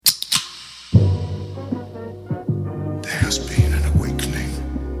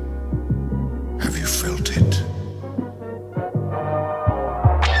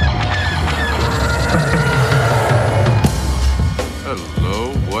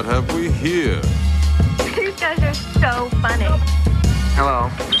what have we here? You guys are so funny. Hello.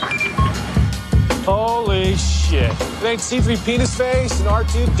 Holy shit. It ain't C3 penis face and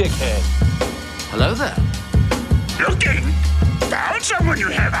R2 dickhead. Hello there. Looking? Found someone you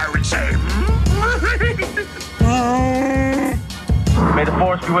have, I would say. May the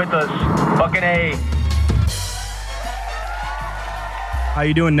force be with us. Fucking A. How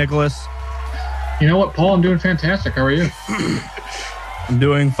you doing, Nicholas? You know what, Paul? I'm doing fantastic. How are you? I'm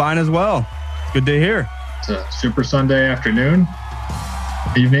doing fine as well. Good to hear. It's a super Sunday afternoon.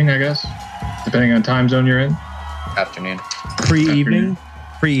 Evening, I guess. Depending on time zone you're in. Afternoon. Pre-evening?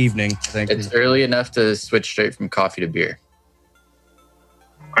 Pre-evening, I think. It's early enough to switch straight from coffee to beer.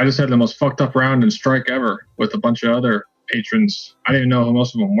 I just had the most fucked up round in Strike ever with a bunch of other patrons. I didn't even know who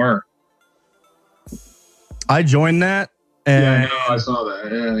most of them were. I joined that. And yeah, I know. I saw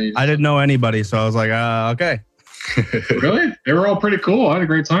that. Yeah, I didn't know anybody, so I was like, okay. Really? They were all pretty cool. I had a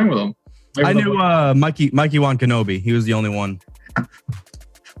great time with them. I knew Mikey Wan Kenobi. He was the only one.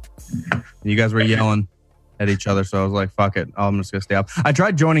 You guys were yelling at each other, so I was like, fuck it. I'm just going to stay up. I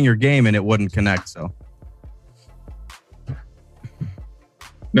tried joining your game, and it wouldn't connect, so.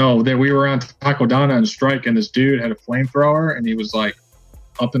 No, we were on Takodana and Strike, and this dude had a flamethrower, and he was like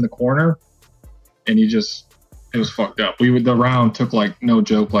up in the corner, and it was fucked up. The round took like, no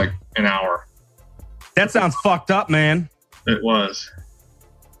joke, like an hour. That sounds fucked up, man. It was.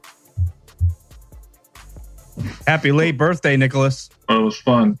 Happy late birthday, Nicholas. Oh, it was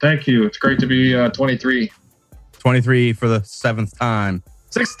fun. Thank you. It's great to be 23. 23 for the 7th time.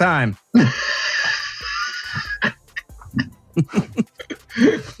 6th time.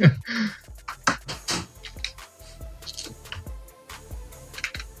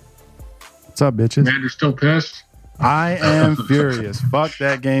 What's up, bitches? Man, you're still pissed? I am furious. Fuck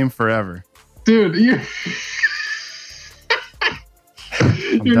that game forever. Dude, you're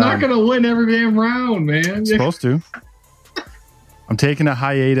not going to win every damn round, man. I'm supposed to. I'm taking a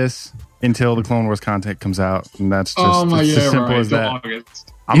hiatus until the Clone Wars content comes out, and that's just as simple as that.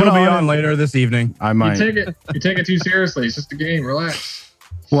 August. I'm going to be on later this evening. I might. You take it too seriously. It's just a game. Relax.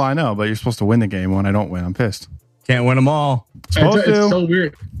 Well, I know, but you're supposed to win the game. When I don't win, I'm pissed. Can't win them all. It's so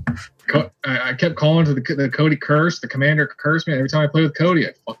weird. I kept calling to the Cody curse, the commander curse, man. Every time I play with Cody,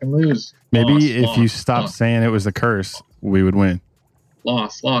 I fucking lose. Maybe if you stopped saying it was a curse, we would win.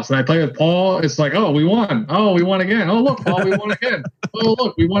 Lost. And I play with Paul. It's like, oh, we won. Oh, we won again. Oh, look, Paul, we won again. Oh,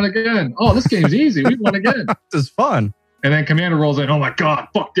 look, we won again. Oh, this game's easy. We won again. This is fun. And then Commander rolls in. Oh my God,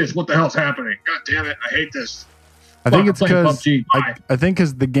 fuck this. What the hell's happening? God damn it. I hate this. I think it's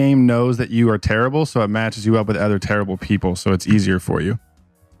because the game knows that you are terrible, so it matches you up with other terrible people, so it's easier for you.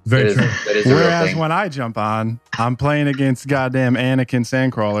 Very true. Whereas when I jump on, I'm playing against goddamn Anakin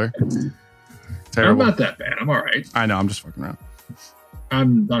Sandcrawler. Terrible. I'm not that bad. I'm all right. I know. I'm just fucking around.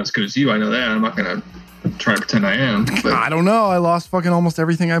 I'm not as good as you. I know that. I'm not going to try to pretend I am. But I don't know. I lost fucking almost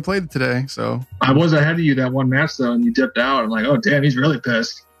everything I played today, so. I was ahead of you that one match, though, and you dipped out. I'm like, oh, damn, he's really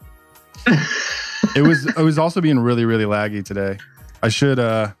pissed. It was also being really, really laggy today. I should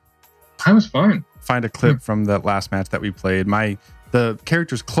I was fine. Find a clip from the last match that we played. The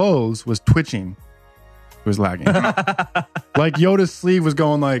character's clothes was twitching. It was lagging. Like Yoda's sleeve was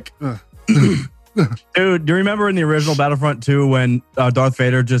going like Dude, do you remember in the original Battlefront 2 when Darth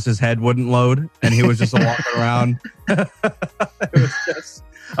Vader just his head wouldn't load and he was just walking around? It was just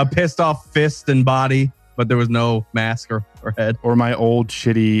a pissed off fist and body, but there was no mask or head. Or my old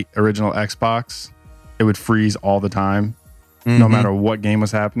shitty original Xbox, it would freeze all the time, no matter what game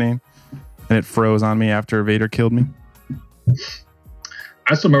was happening. And it froze on me after Vader killed me.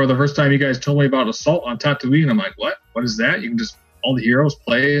 I still remember the first time you guys told me about Assault on Tatooine. I'm like, what? What is that? You can just, all the heroes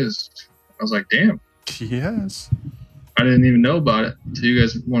play as... I was like, damn. Yes. I didn't even know about it until you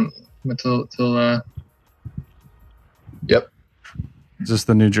guys went until Yep. Is this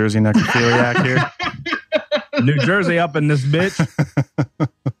the New Jersey necrophiliac here? New Jersey up in this bitch.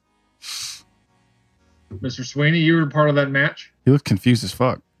 Mr. Sweeney, you were part of that match? You look confused as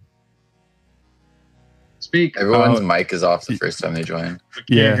fuck. Speak. Everyone's mic is off the first time they join.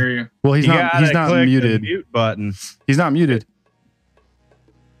 Yeah. Hear you. Well, he's not muted. Mute button. He's not muted.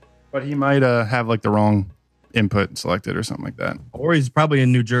 But he might have like the wrong input selected or something like that. Or he's probably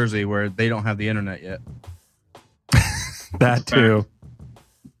in New Jersey where they don't have the internet yet. That too.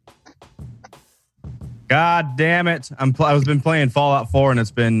 God damn it. I've been playing Fallout 4 and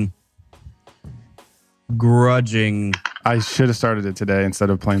it's been grudging. I should have started it today instead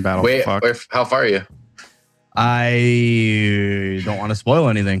of playing Battlefield. Wait, how far are you? I don't want to spoil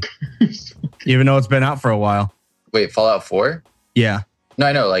anything. Even though it's been out for a while. Wait, Fallout 4? Yeah. No,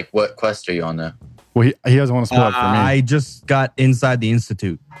 I know. Like, what quest are you on, though? Well, he doesn't want to spoil it for me. I just got Inside the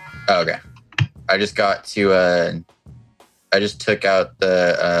Institute. Oh, okay. I just got to. I just took out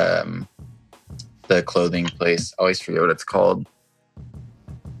the clothing place. I always forget what it's called.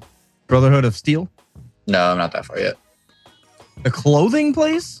 Brotherhood of Steel? No, I'm not that far yet. The clothing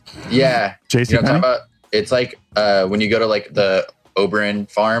place? Yeah. JC You know what I'm Penney? talking about? It's like when you go to like the Oberyn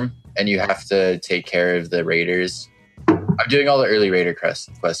farm and you have to take care of the raiders. I'm doing all the early raider quests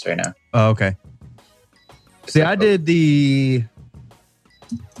right now. Oh, okay. See, I did the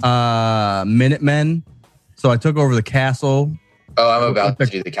Minutemen. So I took over the castle Oh, I'm about to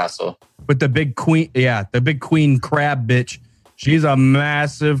do the castle. with the big queen. Yeah, the big queen crab bitch. She's a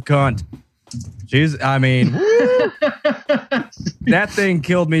massive cunt. I mean, woo, that thing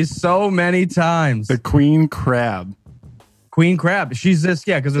killed me so many times. The Queen Crab. Queen crab. She's this,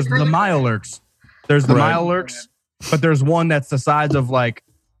 yeah, because there's the Mirelurks. There's the Right. Mirelurks, but there's one that's the size of like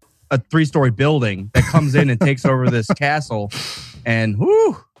a 3-story building that comes in and takes over this castle. And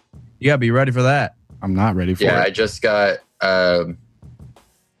whoo, you gotta be ready for that. I'm not ready for Yeah, I it. just got.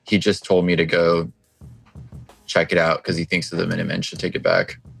 He just told me to go check it out because he thinks that the Minutemen should take it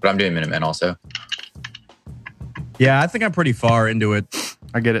back. But I'm doing Minutemen also. Yeah, I think I'm pretty far into it.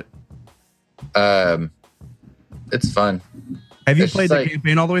 I get it. It's fun. Have you It's played just the like-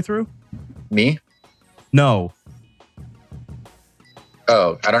 campaign all the way through? Me? No.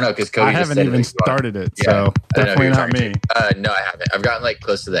 Oh, I don't know because Cody I just haven't said even it. started it, Yeah, so I know who definitely you're not talking me. to. No, I haven't. I've gotten like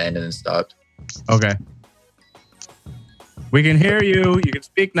close to the end and then stopped. Okay. We can hear you. You can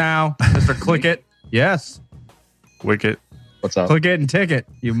speak now, Mr. Click It. Yes. Wicket. What's up? Click it and tick it,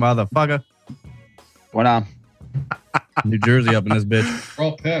 you motherfucker. Going on? New Jersey up in this bitch. We're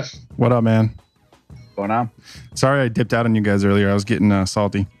all pissed. What up, man? Going on? Sorry I dipped out on you guys earlier. I was getting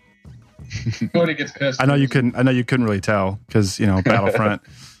salty. Cody gets pissed. I know you couldn't really tell because Battlefront,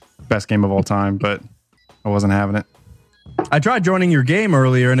 best game of all time, but I wasn't having it. I tried joining your game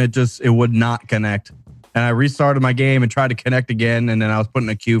earlier and it would not connect. And I restarted my game and tried to connect again, and then I was put in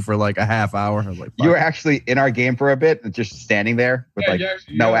a queue for like a half hour. I was like, fuck. You were actually in our game for a bit, just standing there with Yeah, like you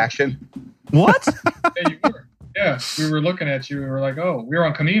actually- no yeah. action. What? Yeah, you were. Yeah, we were looking at you. We were like, oh, we were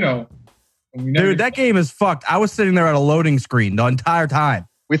on Camino. And we never Dude, that game is fucked. I was sitting there at a loading screen the entire time.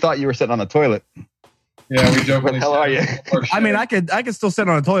 We thought you were sitting on the toilet. Yeah, we jokingly. Where the hell are you? I mean, I could still sit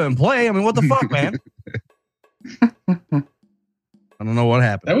on a toilet and play. I mean, what the fuck, man? I don't know what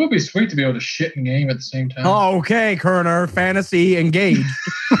happened. That would be sweet to be able to shit in game at the same time. Oh, okay, Kerner, fantasy engaged.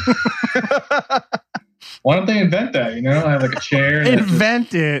 Why don't they invent that? Have like a chair that just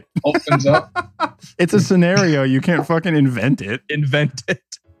Invent it. opens up. It's a scenario. You can't fucking invent it. Invent it.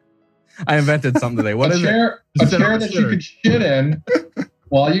 I invented something today. What a is chair, it? A Sit on chair the that you shitter. could shit in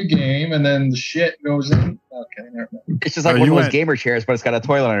while you game, and then the shit goes in. Okay, never mind. It's just like Oh, one you of those went- gamer chairs, but it's got a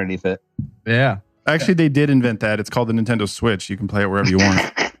toilet underneath it. Yeah. Actually, they did invent that. It's called the Nintendo Switch. You can play it wherever you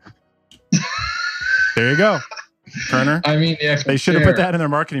want. There you go, Turner. I mean, the actual They should have put chair. that in their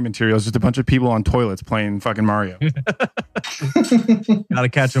marketing materials. Just a bunch of people on toilets playing fucking Mario. Gotta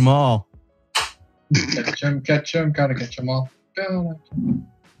catch them all. Catch 'em, gotta catch 'em all. Gotta-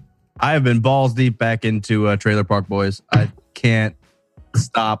 I have been balls deep back into Trailer Park Boys. I can't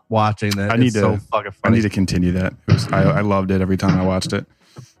stop watching that. I need It's to- so fucking I funny. need to continue that. I loved it every time I watched it.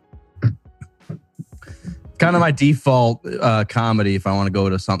 Kind of my default comedy if I want to go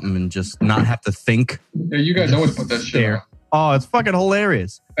to something and just not have to think. Yeah, you guys always put that shit Stare. on. Oh, it's fucking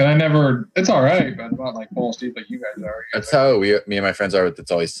hilarious. And I never, it's all right, but I'm not like balls deep like you guys are. That's how me and my friends are with It's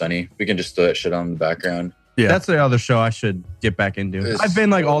Always Sunny. We can just throw that shit on in the background. Yeah. That's the other show I should get back into. It's I've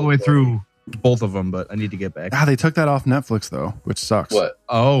been like all the way so through both of them, but I need to get back. They took that off Netflix though, which sucks. What?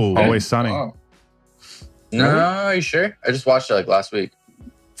 Oh, Always Sunny. Wow. No, are you sure? I just watched it like last week.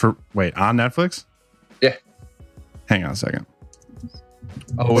 Wait, on Netflix? Yeah. Hang on a second.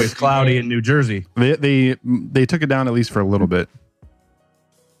 always cloudy in New Jersey. They took it down at least for a little bit.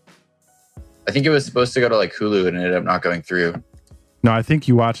 I think it was supposed to go to like Hulu and it ended up not going through. No, I think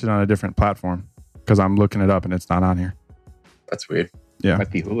you watched it on a different platform because I'm looking it up and it's not on here. That's weird. Yeah.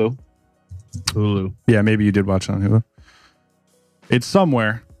 Might be Hulu. Hulu. Yeah, maybe you did watch it on Hulu. It's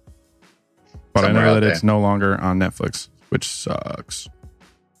somewhere, but Somewhere I know out that there. it's no longer on Netflix, which sucks.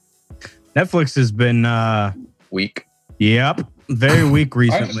 Netflix has been, Week. yep, very weak I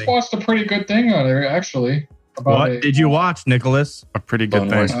recently. just watched a pretty good thing on it, actually. About What it. did you watch, Nicholas? A pretty good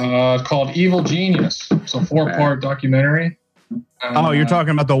Bone thing. Wars. It's called Evil Genius. It's a 4-part documentary. Oh, you're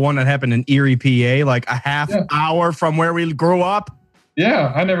talking about the one that happened in Erie, PA, like a half Yeah. hour from where we grew up?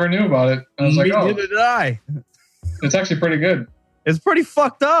 Yeah, I never knew about it. I was like, oh, Neither did I. it's actually pretty good. It's pretty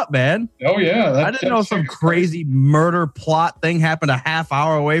fucked up, man. Oh, yeah. I didn't know some crazy murder plot thing happened a half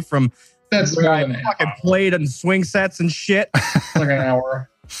hour away from That's more than a fucking half. played and swing sets and shit. It's like an hour.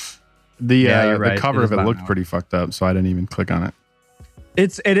 Yeah, you're right. The cover It is of it about an looked hour. pretty fucked up, so I didn't even click on it.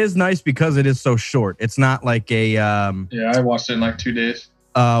 It is nice because it is so short. It's not like a Yeah, I watched it in like 2 days.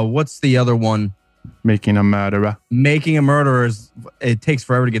 what's the other one? Making a murderer. Making a Murderer is, it takes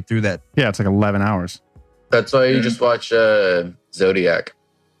forever to get through that. Yeah, it's like 11 hours. That's why you just watch Zodiac,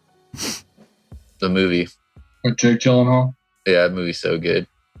 the movie. With Jake Gyllenhaal. Yeah, that movie's so good.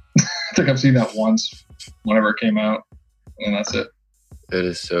 I think I've seen that once whenever it came out. And that's it. It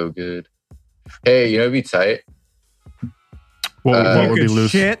is so good. Hey, you know what'd be tight? What You would be could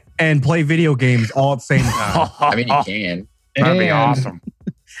loose? shit and play video games all at the same time. I mean, you can. That'd be And- awesome.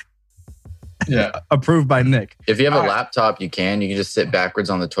 Yeah. Approved by Nick. If you have a All right. laptop, you can. You can just sit backwards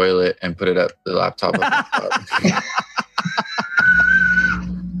on the toilet and put it up the laptop.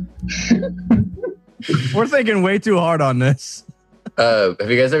 We're thinking way too hard on this. Have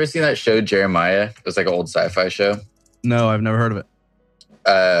you guys ever seen that show Jeremiah? It was like an old sci-fi show. No, I've never heard of it.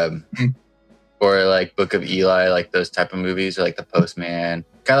 Or like Book of Eli, like those type of movies, or like The Postman.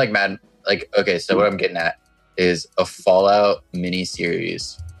 Kind of like Mad. Like, okay, so what I'm getting at is a Fallout mini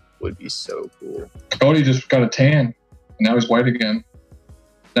series would be so cool. Cody just got a tan. And now he's white again.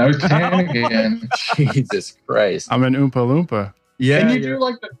 Now he's tan again. Jesus Christ. I'm an Oompa Loompa. Yeah. Can you do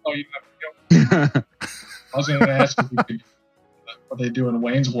like the... Oh, you I was going to ask if you could, what they do in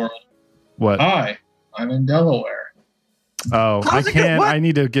Wayne's World. What? Hi, I'm in Delaware. Oh, I How's it go- can't. what? I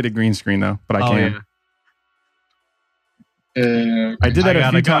need to get a green screen though, but I can. I did that a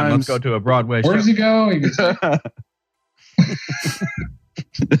few times. Let's go to a Broadway Where show. does he go? He goes,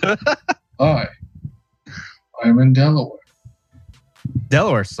 hi, I'm in Delaware.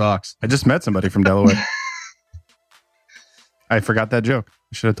 Delaware sucks. I just met somebody from Delaware. I forgot that joke.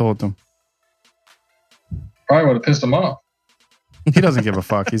 I should have told them. Probably would have pissed him off. He doesn't give a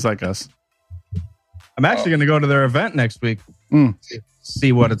fuck. He's like us. I'm actually going to go to their event next week. Mm.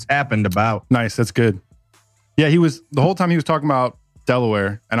 See what it's happened about. Nice. That's good. Yeah, he was the whole time he was talking about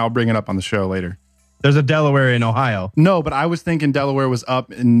Delaware, and I'll bring it up on the show later. There's a Delaware in Ohio. No, but I was thinking Delaware was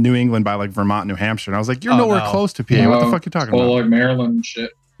up in New England by like Vermont, New Hampshire. And I was like, you're nowhere no. close to PA. What the fuck are you talking Well, about? like Maryland and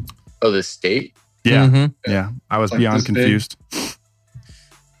shit. Oh, the state? Yeah. Mhm. Yeah. I was Like beyond this big. confused.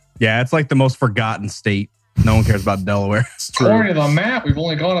 Yeah, it's like the most forgotten state. No one cares about Delaware. According to the map, we've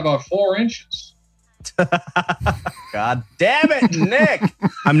only gone about 4 inches. God damn it, Nick.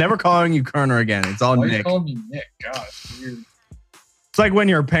 I'm never calling you Kerner again. It's all Why are you Nick. calling me Nick? God, it's weird. It's like when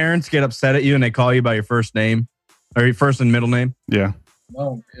your parents get upset at you and they call you by your first name or your first and middle name. Yeah.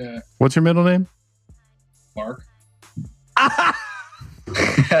 No, yeah, What's your middle name? Mark.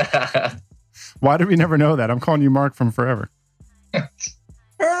 Why did we never know that? I'm calling you Mark from forever.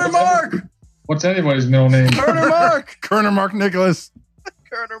 Kerner Mark! What's anybody's middle name? Kerner Mark! Kerner Mark Nicholas.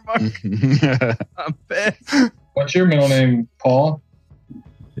 Kerner Mark. I'm pissed. What's your middle name, Paul?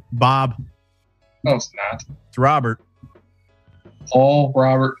 Bob. No, it's not. It's Robert. Paul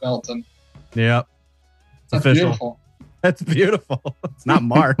Robert Melton. Yep. It's That's official. beautiful. That's beautiful. It's not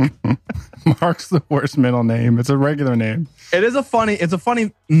Mark. Mark's the worst middle name. It's a regular name. It's a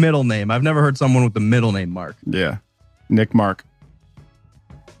funny middle name. I've never heard someone with the middle name Mark. Yeah. Nick Mark.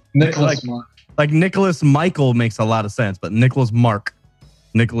 Nicholas Like- Mark. Like Nicholas Michael makes a lot of sense, but Nicholas Mark,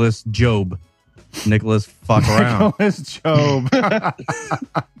 Nicholas Job, Nicholas fuck around. Nicholas Job.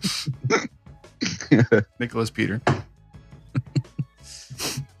 Nicholas Peter.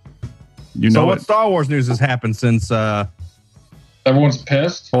 You So know what it. Star Wars news has happened since Everyone's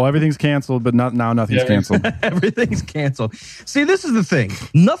pissed. Well, everything's canceled, but not now. Nothing's Yeah. canceled. everything's canceled? See, this is the thing.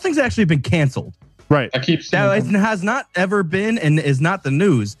 Nothing's actually been canceled. Right. I keep seeing That it has not ever been and is not the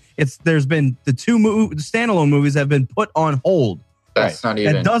news. There's been the two standalone movies have been put on hold. That's not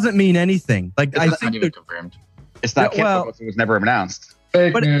even. That doesn't mean anything. Like I That's think not even that- confirmed. It's not Yeah, well- canceled because it was never announced.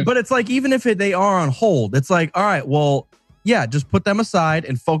 fake but news. but it's like even if they are on hold, it's like all right, well, yeah, just put them aside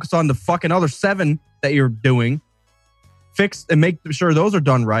and focus on the fucking other 7 that you're doing. Fix and make sure those are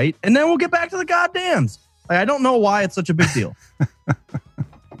done right, and then we'll get back to the goddams. Like, I don't know why it's such a big deal.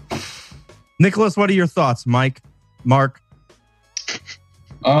 Nicholas, what are your thoughts, Mike, Mark?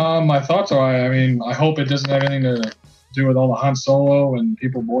 My thoughts are, I mean, I hope it doesn't have anything to do with all the Han Solo and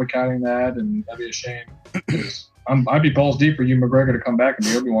people boycotting that, and that'd be a shame. 'Cause I'd be balls deep for you, McGregor, to come back and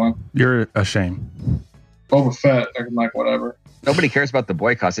be Obi-Wan. You're a shame. Boba Fett, I'm like, whatever. Nobody cares about the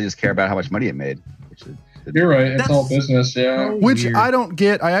boycotts. They just care about how much money it made. Which is, You're right. It's That's all business, yeah. Which Weird. I don't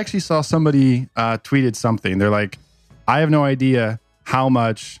get. I actually saw somebody tweeted something. They're like, I have no idea how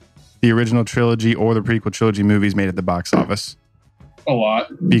much the original trilogy or the prequel trilogy movies made at the box office. A lot.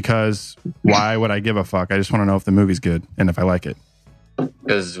 Because why would I give a fuck? I just want to know if the movie's good and if I like it.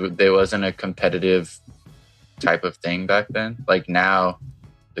 because there wasn't a competitive type of thing back then. Like now,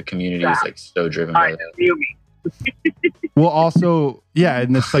 the community is like so driven by that. Well, also, yeah,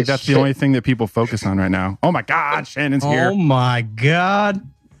 and it's like that's the only thing that people focus on right now. Oh my God, Shannon's here. Oh my God.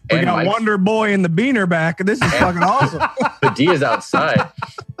 We And got Mike's- Wonder Boy and the Beaner back. This is fucking awesome. The D is outside.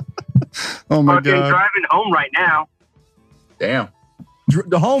 Oh my Fucking God. driving home right now. Damn.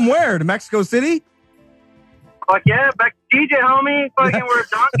 The home where? To Mexico City? Fuck yeah, back to DJ, homie. Fucking where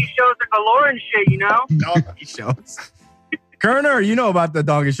donkey shows are galore and shit, you know? Donkey shows. Kerner, you know about the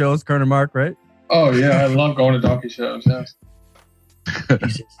donkey shows, Kerner Mark, right? Oh yeah, I love going to donkey shows. Yes.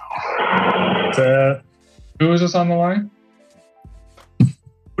 Who is this on the line? What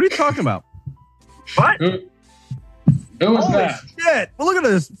are you talking about? What? Who was Holy that? shit. Well, look at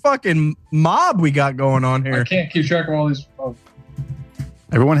this fucking mob we got going on I here. can't keep track of all these. Oh,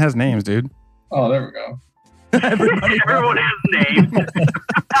 Everyone has names, dude. there we go. Everyone has names.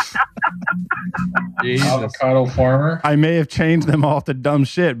 Jesus. Avocado farmer. I may have changed them all to dumb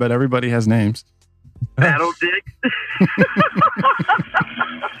shit, but everybody has names. Battle Dick.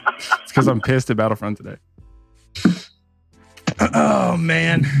 It's because I'm pissed at Battlefront today. Oh,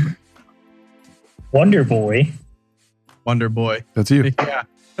 man. Wonder Boy. Wonder Boy. That's you. Yeah.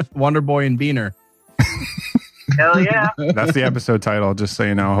 Wonder Boy and Beaner. Hell yeah. That's the episode title, just so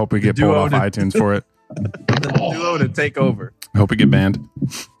you know. I hope we get pulled Duo off to- iTunes for it. The duo to take over. I hope we get banned.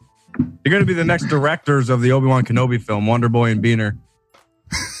 You're going to be the next directors of the Obi-Wan Kenobi film, Wonder Boy and Beaner.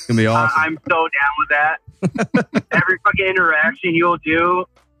 It's going to be awesome. I'm so down with that. Every fucking interaction you'll do,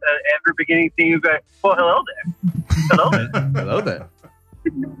 every beginning thing you go, well, hello there. Hello there. Hello there.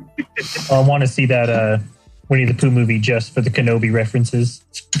 I want to see that Winnie the Pooh movie just for the Kenobi references.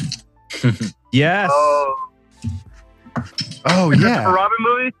 Yes. Oh, Oh, the yeah. Robin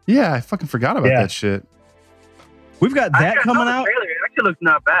movie? Yeah, I fucking forgot about Yeah. that shit. We've got I that saw coming the out. trailer. It actually looks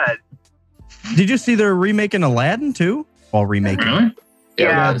not bad. Did you see they're remaking Aladdin too? Well, remaking. Really?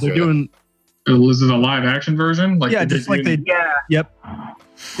 Yeah, They're doing. Is it a live action version? Yeah, just like they. Yeah. Yep.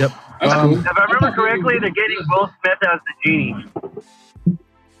 That's cool. If I remember correctly, they're getting Will Smith as the genie.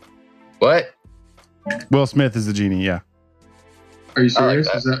 What? Will Smith is the genie, yeah. Are you serious?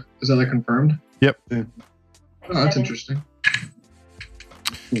 I like Is that like confirmed? Yep. Oh, that's interesting.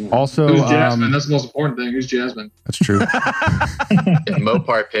 Also, Who's Jasmine? That's the most important thing. Who's Jasmine? that's true. If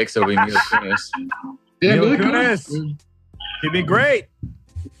Mopar picks, it'll be Mila Kunis. Yeah, Mila Mila Kunis. Kunis. It'd be great.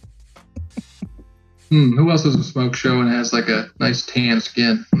 Who else has a smoke show and has like a nice tan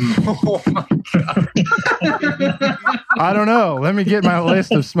skin? Oh my God. I don't know. Let me get my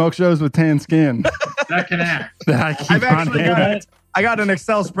list of smoke shows with tan skin That can act. that I keep I've on actually hand. I got an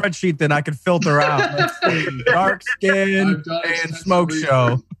Excel spreadsheet that I could filter out. Let's see. Dark skin I've done and extensive smoke research.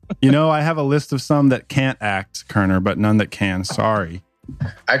 show. You know, I have a list of some that can't act, Kerner, but none that can. Sorry.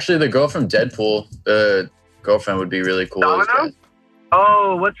 Actually, the girl from Deadpool, the girlfriend would be really cool. as Domino? that.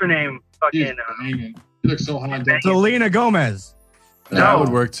 Oh, what's her name? She's Fucking. banging. She looks so hot. don't she? Selena Gomez. That No, would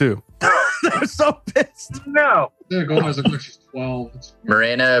work too. They're so pissed. No. Selena Gomez looks like she's 12. It's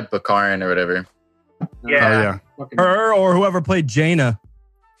Morena Baccarin or whatever. Yeah. Oh, yeah. fucking Her or whoever played Jaina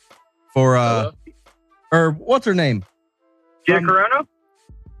for or what's her name? Jack Carano?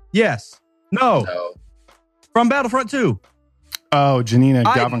 Yes. No. So, From Battlefront 2. Oh, Janina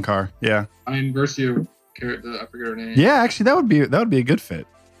I- Gavankar. Yeah. Ryan Versio. I forget her name. Yeah, actually that would be a good fit.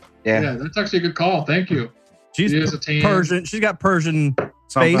 Yeah. Yeah, that's actually a good call. Thank you. She's She is a tan. Persian. She's got Persian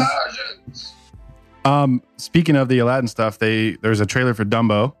Something. face. Persians. Speaking of the Aladdin stuff, there's a trailer for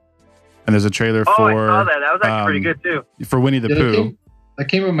Dumbo, and there's a trailer Oh, I for saw that. That was actually pretty good, too. for Winnie the Yeah, Pooh. that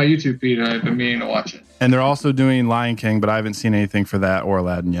came on my YouTube feed, and I've been meaning to watch it. And they're also doing Lion King, but I haven't seen anything for that or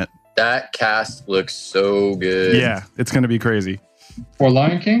Aladdin yet. that cast looks so good. Yeah, it's gonna be crazy. For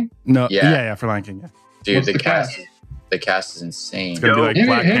Lion King? No, Yeah. yeah, for Lion King. Yeah. Dude, What's the the cast. cast? The cast is insane. It's gonna be like Hit me-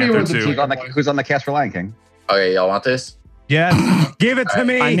 Black hit me Panther with the 2. Who's on the cast for Lion King? Okay, y'all want this? Yes. Give it to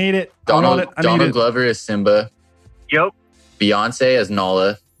me. I need it. I Donald, want it. I need Donald it. Glover as Simba. Yep. Beyonce as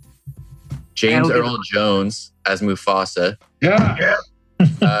Nala. James Hell yeah. Earl Jones as Mufasa. Yeah.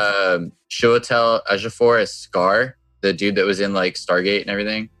 Chiwetel Ejiofor as Scar, the dude that was in like Stargate and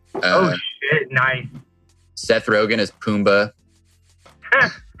everything. Oh, shit. Nice. Seth Rogen as Pumbaa.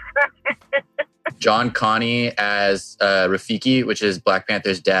 John Connie as Rafiki, which is Black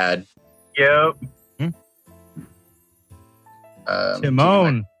Panther's dad. Yep.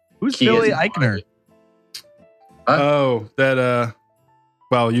 Timon. Who's Key Billy is- Eichner? Oh, that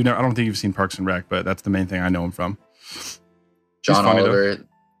well, I don't think you've seen Parks and Rec, but that's the main thing I know him from. John funny, Oliver.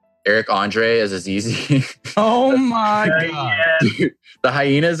 Eric Andre as Azizi. Oh my Yeah, god. yeah. Dude, the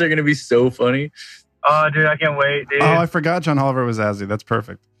hyenas are going to be so funny. Oh, dude, I can't wait, dude. Oh, I forgot John Oliver was Azzy. That's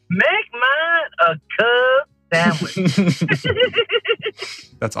perfect. Make mine a Cub sandwich.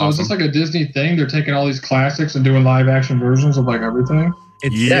 That's Oh, is awesome. this like a Disney thing? They're taking all these classics and doing live action versions of like everything? Yeah,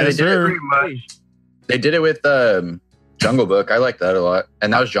 they Yes, did it sir. Pretty much. They did it with Jungle Book. I like that a lot,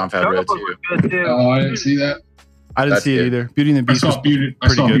 and that was John Favreau Jungle Book too. was good, too. Oh, I didn't see that. I didn't That's see it good. either. Beauty and the I Beast was saw Beauty. I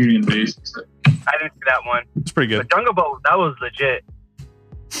pretty saw good. Beauty and the Beast. I didn't see that one. It's pretty good. But Jungle Book, that was legit.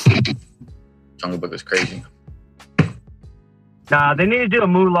 Jungle Book was crazy. Nah, they need to do a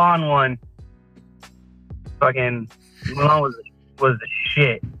Mulan one. Fucking Mulan was the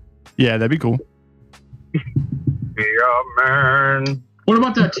shit. Yeah, that'd be cool. Yeah, man. What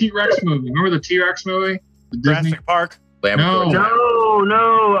about that T-Rex movie? Remember the T-Rex movie? The Disney? Jurassic Park. Land No. Before Time.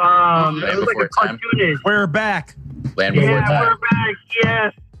 No. Land It was like Before a Time. cartoonish. We're back. Land Before Yeah, Time. we're back.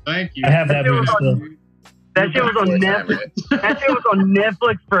 Yes. Thank you. I have that movie still. That shit was on Before Time, Netflix. right? That shit was on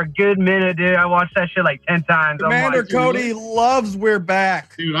Netflix for a good minute, dude. I watched that shit like 10 times. I'm Commander like, Cody loves We're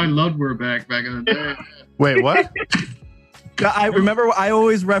Back. Dude, I loved We're Back in the day. Wait, what? I remember I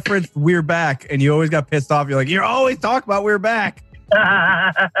always referenced We're Back, and you always got pissed off. You're like, you're always talking about We're Back.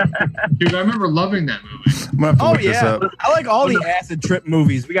 Dude, I remember loving that movie. I'm gonna have to Oh look this yeah, up. I like all the acid trip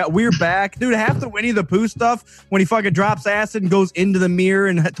movies. We got We're Back, dude. Half the Winnie the Pooh stuff when he fucking drops acid and goes into the mirror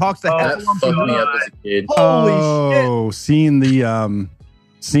and talks to Oh, That Heffalump. fucked me up as a kid. Holy shit! Oh, seeing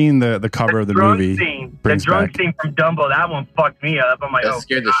the cover of the drunk movie. scene. The brings drunk back- scene from Dumbo, that one fucked me up. I'm like, That oh,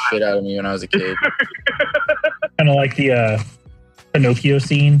 scared the shit out of me when I was a kid. Kind of like the Pinocchio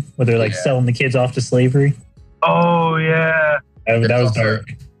scene where they're like Yeah. selling the kids off to slavery. oh yeah. That was It's also- dark.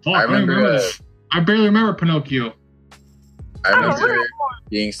 Fuck, I remember. that. I barely remember Pinocchio. I remember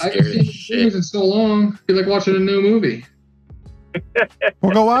being I scared haven't as seen movies shit. in so long. I feel like watching a new movie.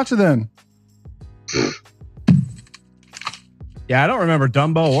 Well, go watch it then. Yeah, I don't remember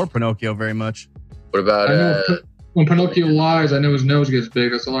Dumbo or Pinocchio very much. What about I know when Pinocchio lies, I know his nose gets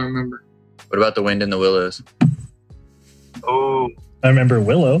big. That's all I remember. what about The Wind in the Willows? Oh, I remember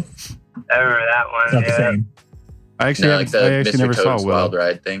Willow. I remember that one. It's not the Yeah. same. I actually, Yeah, like the I actually Mr. never saw Toad's Willow. Wild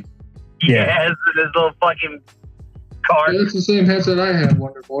Ride thing. Yeah. Yes, this little fucking car. Yeah, that's the same headset I have,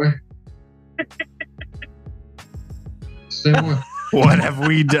 Wonder Boy. Same one. What have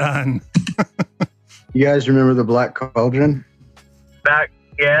we done? You guys remember the Black Cauldron? Back,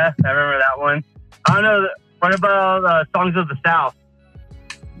 yeah, I remember that one. I don't know. What about Songs of the South?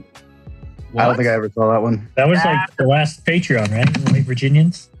 I don't think I ever saw that one. That was like the last Patreon, right? The White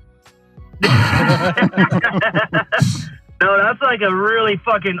Virginians. No, that's like a really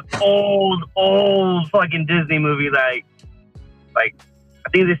fucking old fucking Disney movie. Like I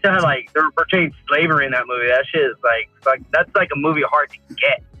think they still had like they were portraying slavery in that movie. That shit is like that's like a movie hard to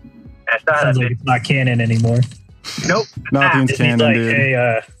get. I still had Sounds that like it's not canon anymore. Nope. Nothing's Disney's canon, like, dude.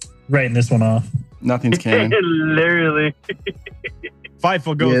 hey, writing this one off. Nothing's canon. Literally.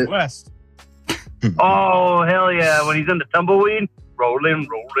 Fightful goes Yeah. west. Oh hell yeah! When he's in the tumbleweed, rolling.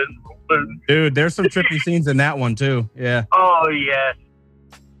 Dude, there's some trippy scenes in that one too. Yeah. Oh yes.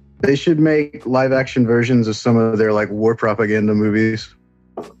 They should make live action versions of some of their like war propaganda movies.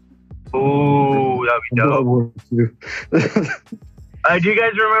 Ooh, that'd be dope. World War II. Do you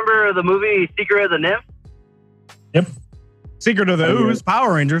guys remember the movie Secret of the Nymph? Yep. Secret of the Ooze,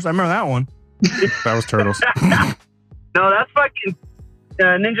 Power Rangers. I remember that one. That was Turtles. No, that's fucking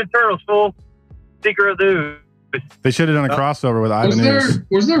Ninja Turtles, fool. Secret of the Ooze. They should have done a crossover with Was Ivan Ooze.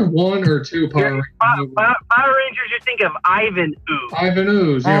 was there one or two Power Rangers? Power Rangers, you think of Ivan Ooze. Ivan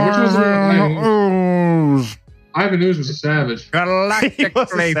Ooze. Yeah, which was Ivan Ooze. Ivan Ooze was a savage.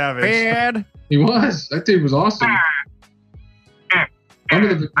 Galactically savage. fed. He was. That dude was awesome.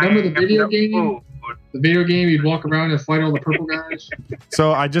 Remember the video game? Ooh. The video game, you'd walk around and fight all the purple guys.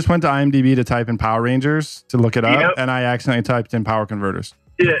 So I just went to IMDb to type in Power Rangers to look it up, Yep. and I accidentally typed in Power Converters.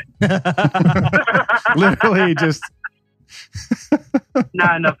 Yeah. Literally just.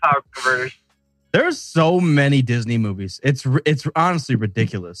 Not enough power converters. There's so many Disney movies. It's honestly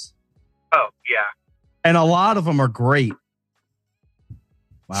ridiculous, Oh, yeah. and a lot of them are great.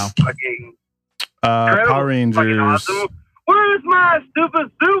 Wow. Fucking Power fucking Rangers. awesome. Where's my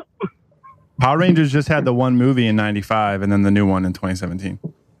stupid soup? Power Rangers just had the one movie in '95, and then the new one in 2017.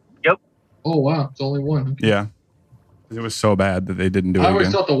 Oh, wow. It's only one. Yeah, it was so bad that they didn't do I it always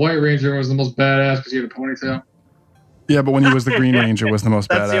again. thought the White Ranger was the most badass because he had a ponytail. Yeah, but when he was the Green Ranger, was the most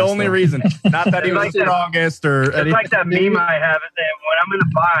That's badass. the only though. reason. Not that he It's was like the that- strongest or It's anything. like that meme I have. Is that when I'm in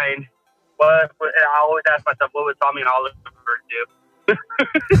a bind, and I always ask myself, what would Tommy and Oliver do?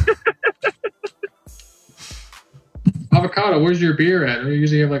 Avocado, where's your beer at? You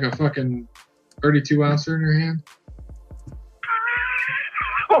usually have like a fucking 32 ouncer in your hand.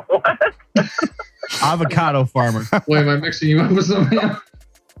 What? Avocado farmer. Wait, am I mixing you up with something else?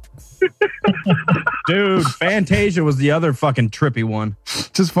 Dude, Fantasia was the other fucking trippy one.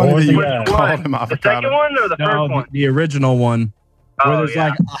 Just funny that you What? called him The avocado. second one or the first No, one? the original one. Where Oh, there's yeah.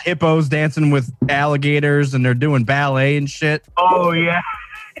 like hippos dancing with alligators and they're doing ballet and shit. Oh, yeah.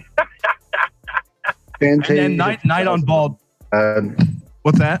 And Fantasia. then Night on Bald.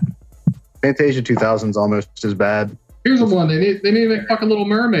 What's that? Fantasia 2000 is almost as bad. Here's the one. They need to make fucking Little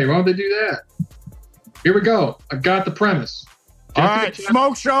Mermaid. Why don't they do that? Here we go. I got the premise. All right,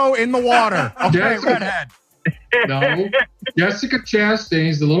 smoke show in the water. Okay, Jessica- redhead. No. Jessica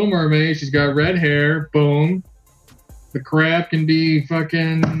Chastain's the Little Mermaid. She's got red hair. Boom. The crab can be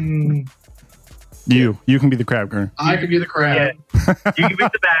fucking... You can be the crab, Kerner. I could be the crab. You can be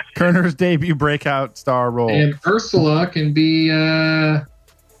Sebastian. Kerner's debut breakout star role. And Ursula can be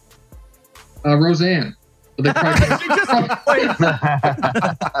Roseanne. But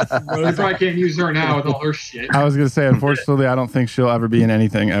they probably can't use her now with all her shit. I was gonna say, unfortunately, I don't think she'll ever be in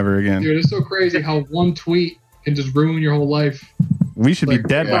anything ever again. Dude, it's so crazy how one tweet can just ruin your whole life. We should be Like,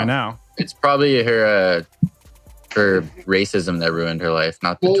 dead yeah. by now. It's probably her racism that ruined her life,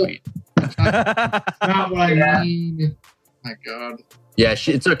 not the Well, tweet. Not what I mean. My God. Yeah,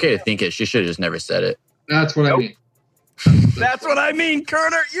 it's okay to think it. She should have just never said it. That's what I mean. That's what I mean,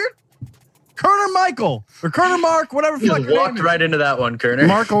 Kerner. You're Kerner Michael or Kerner Mark, whatever. You fuck just your walked name is. right into that one, Kerner.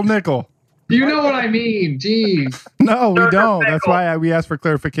 Markle Nickel. You know what I mean. Jeez. No, we Kerner don't. That's Pickle. why we asked for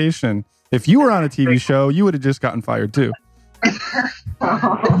clarification. If you were on a TV show, you would have just gotten fired too.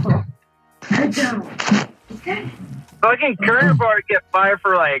 I don't. Fucking Kerner Bar get fired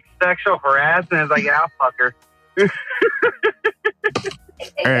for like sexual harassment. It's like, yeah, I'll fuck her.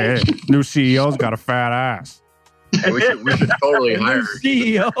 Hey, new CEO's got a fat ass. we should totally hire her.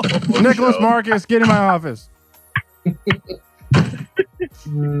 CEO. Nicholas Marcus, get in my office. I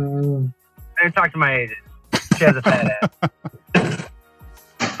didn't talk to my agent. She has a fat ass.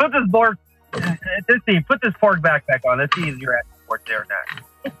 Put this pork. Put this pork backpack on. Let's see if your ass works there or not.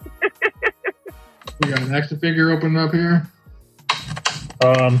 We got an action figure opening up here.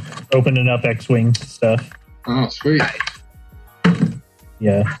 Opening up X-Wing stuff. Oh, sweet.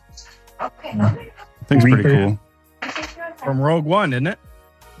 Yeah. I think it's pretty Reaper. cool. From Rogue One, isn't it?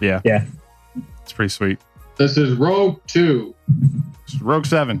 Yeah. Yeah. It's pretty sweet. This is Rogue 2. It's Rogue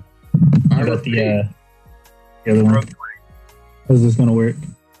 7. How about the other one? How's this gonna work?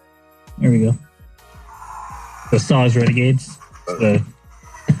 There we go. The Star Wars Renegades. The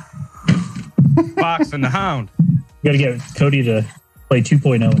Fox and the Hound. gotta get Cody to play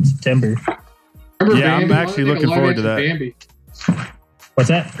 2.0 in September. Remember Yeah, I'm Bambi? actually Why don't they looking forward to make a that. live action Bambi? What's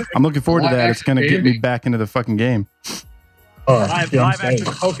that? I'm looking forward to Live that. It's going to action get me Bambi. back into the fucking game. Oh, Live yeah, I'm action excited.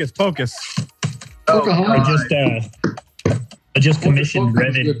 Hocus Pocus. Pocahontas. I just commissioned Focus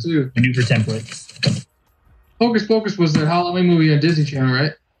was Reddit good too. maneuver templates. Hocus Pocus was that Halloween movie on Disney Channel,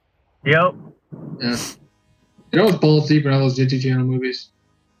 right? Yep. Yeah. You know, it's balls deep in all those Disney Channel movies.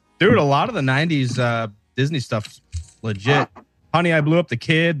 Dude, a lot of the 90s Disney stuff's legit. Honey, I Blew Up the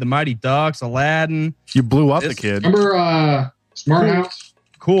Kid, The Mighty Ducks, Aladdin. You blew up the This- kid. Remember Smart House?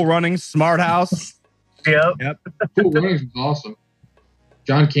 Cool Runnings, Smart House. Yep. Cool Runnings was awesome.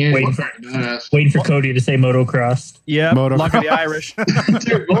 John Candy Waiting was for- fucking badass. Waiting for Cody to say motocross. Yeah, Motocross. Luck of the Irish. Dude,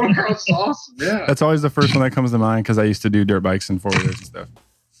 Motocross is awesome. Yeah. That's always the first one that comes to mind because I used to do dirt bikes and four-wheelers and stuff.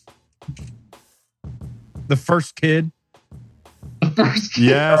 The First Kid. First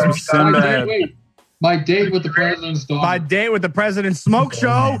Yes, My with Sinbad. My date with the president's daughter. My Date with the President's Smoke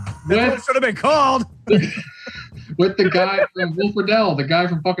Show. That's what it should have been called. With the guy from Wolf Riddell, the guy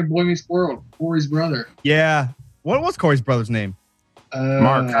from fucking Boy Meets World, Corey's brother. Yeah. What was Corey's brother's name?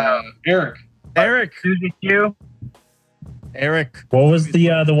 Mark. Eric. Eric. Susie Q. Eric. What was the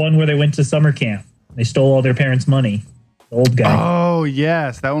one where they went to summer camp? They stole all their parents' money. The old guy. Oh,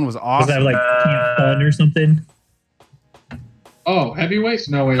 yes. That one was was awesome. that like Camp Fun or something? Oh, heavyweights?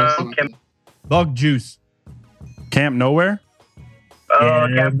 No way. That's not Camp- Bug Juice. Camp Nowhere? Oh,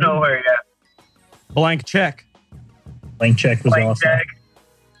 Yeah. Camp Nowhere, yeah. Blank Check. Blank Check was Blank awesome. Check.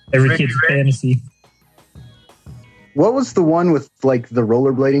 Every Ricky kid's Rich. fantasy. What was the one with like the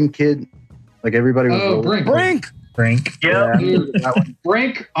rollerblading kid? Like everybody was. Oh, Brink. Brink. Brink. Yep. Dude, That one.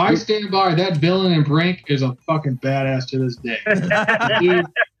 Brink, I stand by. That villain in Brink is a fucking badass to this day. Dude,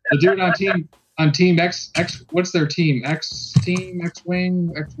 the dude on team X, what's their team? X team, X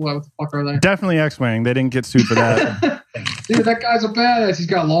Wing, X what the fuck are they? Definitely X-Wing. They didn't get sued for that. Dude, that guy's a badass. He's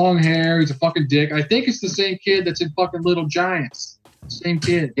got long hair. He's a fucking dick. I think it's the same kid that's in fucking Little Giants. Same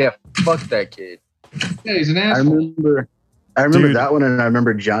kid. Yeah, fuck that kid. Yeah, he's an I asshole. remember Dude. that one, and I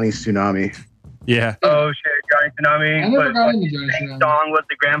remember Johnny Tsunami. Yeah. Oh, shit. Johnny Tsunami. I never But got into fucking Johnny Bang Tsunami. Song with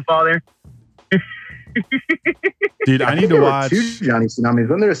the grandfather. Dude, I need to There were watch. two Johnny Tsunamis.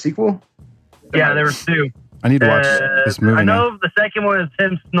 Wasn't there a sequel? Yeah, there were two. I need to watch this movie I now. know the second one is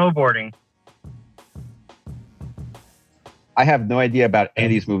him snowboarding. I have no idea about any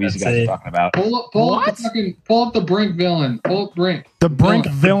of these movies you guys are talking about. Pull up the Brink villain. Pull up Brink. The Brink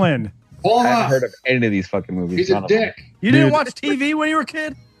villain. Pull him I haven't up. heard of any of these fucking movies. He's a None of them. dick. You didn't watch TV when you were a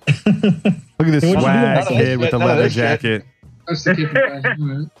kid? Look at this What'd you do swag last kid with the None of leather this shit. jacket. That's the kid from last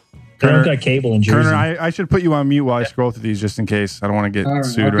night. I don't got cable in Jersey. Turner, I should put you on mute while I scroll through these just in case. I don't want to get All right,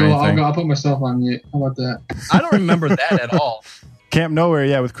 sued or anything. I'll put myself on mute. How about that? I don't remember that at all. Camp Nowhere,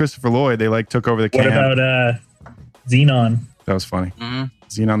 yeah, with Christopher Lloyd. They like took over the What camp. about Xenon? That was funny. Mm-hmm.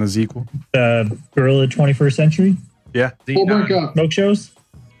 Xenon the sequel. Gorilla 21st Century? Yeah. Pull Brink up. Smoke shows?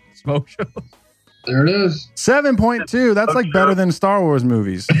 Smoke show. There it is. 7.2. That's like better than Star Wars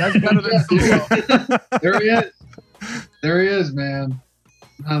movies. That's better than Solo. There he is. There he is, man.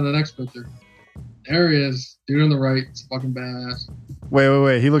 Now the next picture. There he is. Dude on the right. It's fucking badass.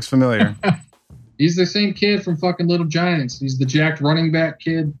 Wait. He looks familiar. He's the same kid from fucking Little Giants. He's the jacked running back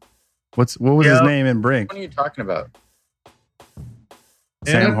kid. What was his name in Brink? What are you talking about?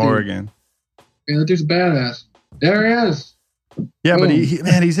 Sam Yeah, Horrigan. Yeah, that dude's a badass. There he is. Yeah, but Boom.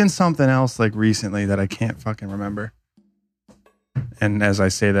 man, he's in something else like recently that I can't fucking remember. And as I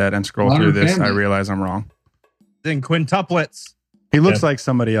say that and scroll Modern through this, I Family. realize I'm wrong. Then quintuplets. He looks Yeah. like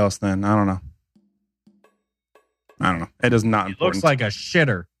somebody else then. I don't know. It is not He important. looks like a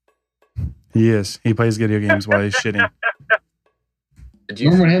shitter. He is. He plays video games while he's shitting. Did you?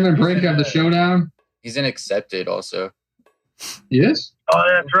 Remember when him and Brink have the showdown? He's in Accepted also. He is? Oh,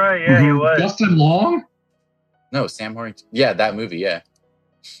 that's right. Yeah, he was. Justin Long? No, Sam Horrington. Yeah, that movie. Yeah,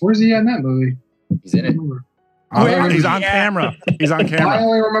 Where's he at in that movie? he's in it. Oh, Where he's is on he at? camera. He's on I camera.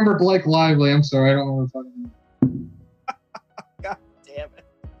 only remember Blake Lively. I'm sorry. I don't know what I'm talking about. Damn it.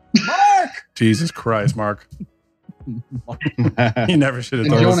 Mark! Jesus Christ, Mark. He never should have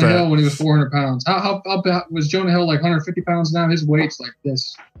And told us Jonah that. Hill when he was 400 pounds. How was Jonah Hill like 150 pounds now? His weight's like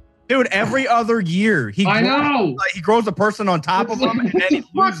this. Dude, every other year I know. he grows a person on top of him and then he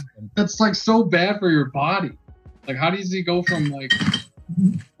loses them. That's like so bad for your body. Like, how does he go from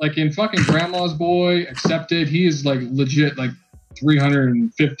like in fucking Grandma's Boy, Accepted, he is like legit like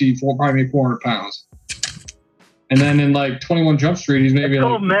 350, probably maybe 400 pounds. And then in like 21 Jump Street, he's maybe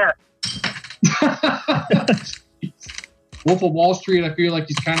Oh, like Matt. Wolf of Wall Street. I feel like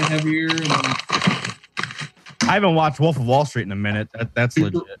he's kind of heavier. And then, I haven't watched Wolf of Wall Street in a minute. That's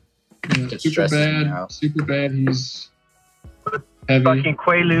Super- legit. It super stresses me bad. out. Super bad. He's heavy. Fucking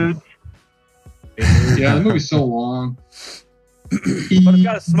Quaaludes. Yeah, the movie's so long. But it's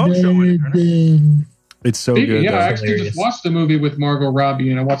got a smoke show in it, right? It's so Speaking- good. yeah, I though. actually just watched the movie with Margot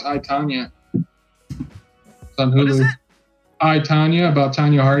Robbie, and I watched I, Tonya. It's on Hulu. What is it? I, Tonya, about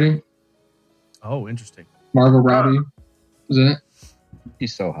Tonya Harding. Oh, interesting. Margot Robbie was in it.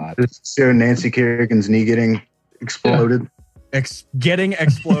 He's so hot. This show Nancy Kerrigan's knee getting exploded. Getting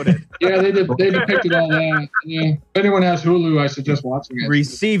exploded. Yeah, they depicted all that. Yeah. If anyone has Hulu, I suggest watching it.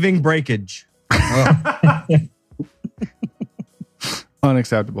 Receiving breakage.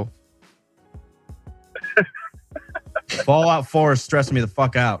 Unacceptable. Fallout 4 is stressing me the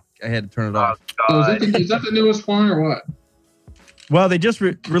fuck out. I had to turn it off. So is that the newest one or what? Well, they just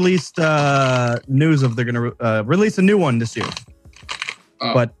released news of they're going to release a new one this year.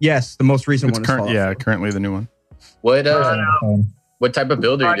 Oh. But yes, the most recent It's one is Fallout 4. currently the new one. What type of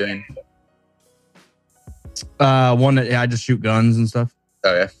build are you doing? One that I just shoot guns and stuff.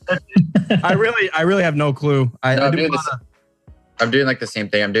 Oh yeah. I really have no clue. No, I I'm do doing wanna- I'm doing like the same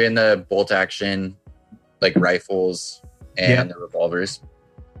thing. I'm doing the bolt action, like rifles and Yeah. the revolvers.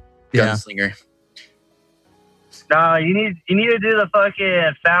 Yeah. Gunslinger. Nah, you need to do the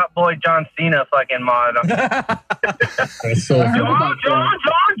fucking Fat Boy John Cena fucking mod. That's so I heard about that.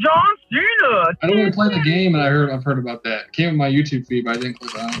 John Cena. I don't want to play the game, and I've heard about that. It came in my YouTube feed, but I didn't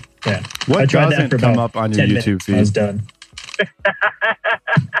click on it. Yeah. What I tried that doesn't for come about up on your 10 YouTube minutes and I was feed? done.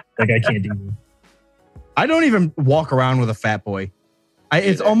 Like, I can't do it. I don't even walk around with a fat boy.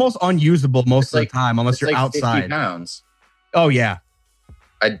 It's almost unusable most of the time unless It's you're like 50 outside. pounds. Oh yeah.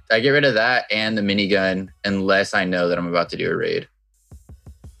 I get rid of that and the minigun unless I know that I'm about to do a raid.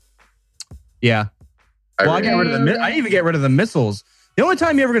 Yeah. Well, I get rid of I even get rid of the missiles. The only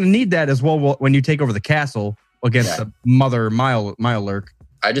time you're ever going to need that is when you take over the castle against the mother mile lurk.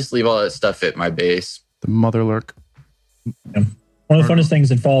 I just leave all that stuff at my base. The mother lurk. Yeah. One of the funnest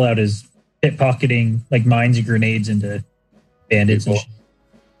things in Fallout is pickpocketing like mines and grenades into bandits and shit.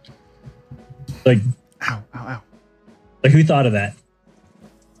 Like, ow. Like, who thought of that?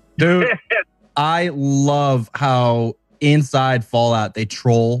 Dude, I love how inside Fallout they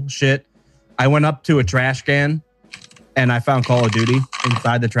troll shit. I went up to a trash can and I found Call of Duty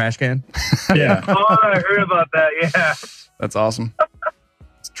inside the trash can. Yeah. Oh, I heard about that. Yeah. That's awesome.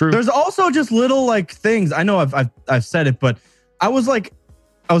 It's true. There's also just little like things. I know I've said it, but I was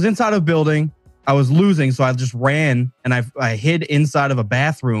inside of a building. I was losing, so I just ran and I hid inside of a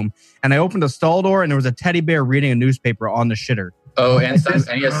bathroom and I opened a stall door and there was a teddy bear reading a newspaper on the shitter. Oh, and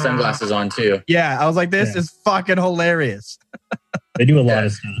he has sunglasses on too. Yeah, I was like, this is fucking hilarious. They do a lot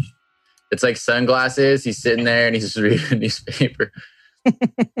of stuff. It's like sunglasses. He's sitting there and he's just reading a newspaper.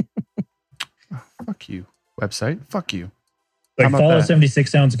 Fuck you, website. Fuck you. Like How about Fallout that? 76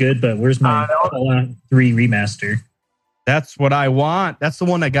 sounds good, but where's my Fallout 3 remaster? That's what I want. That's the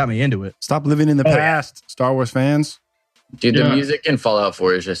one that got me into it. Stop living in the past, Star Wars fans. Dude, the music in Fallout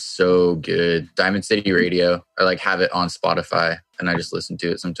 4 is just so good. Diamond City Radio. I like have it on Spotify and I just listen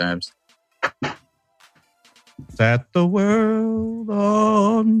to it sometimes. Set the world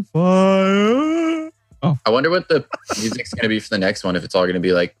on fire. Oh. I wonder what the music's going to be for the next one. If it's all going to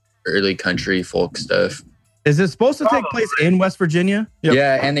be like early country folk stuff. Is it supposed to take place in West Virginia? Yep.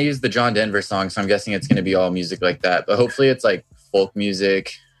 Yeah, and they use the John Denver song, so I'm guessing it's going to be all music like that. But hopefully it's like folk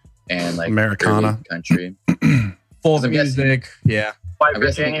music and like Americana early country. Folk I'm music. Yeah. White I'm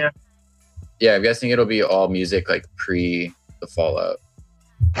guessing- Virginia. Yeah, I'm guessing it'll be all music like pre the Fallout.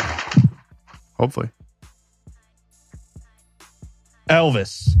 Hopefully.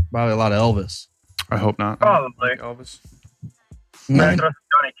 Elvis. Probably a lot of Elvis. I hope not. Probably. Elvis. Better throw some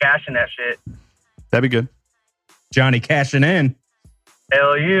Johnny Cash in that shit. That'd be good. Johnny cashing in.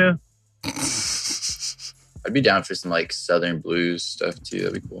 Hell yeah. I'd be down for some like Southern blues stuff too.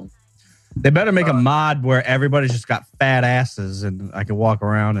 That'd be cool. They better make a mod where everybody's just got fat asses and I can walk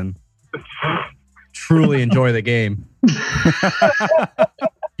around and truly enjoy the game.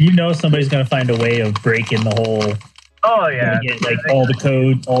 You know somebody's going to find a way of breaking the whole... Oh, yeah. Get, like all the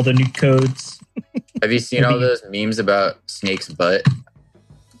code, all the new codes. Have you seen all those memes about Snake's butt?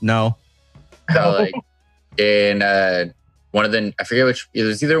 No. How, like in one of the, I forget which, it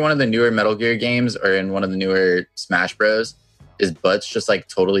was either one of the newer Metal Gear games or in one of the newer Smash Bros. His butt's just like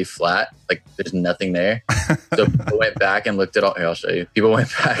totally flat, like there's nothing there. So people went back and looked at all. Here, I'll show you. People went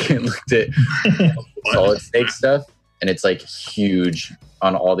back and looked at Solid Snake stuff, and it's like huge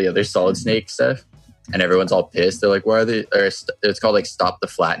on all the other Solid Snake stuff, and everyone's all pissed. They're like, "Why are they?" Or it's called like "Stop the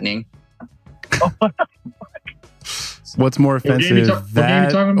Flattening." What's more What game you offensive, what game you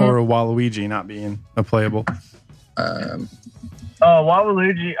that talking about? or Waluigi not being a playable? Oh,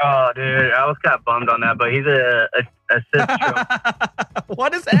 Waluigi. Oh, dude. I was kind of bummed on that, but he's a assist.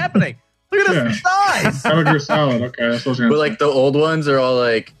 What is happening? Look at his size. Metal Gear Solid. Okay, that's what I was But gonna like the old ones are all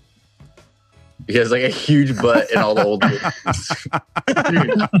like, he has like a huge butt in all the old ones.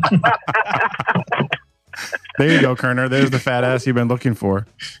 There you go, Kerner. There's the fat ass you've been looking for.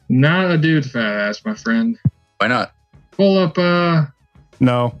 Not a dude fat ass, my friend. Why not? Pull up.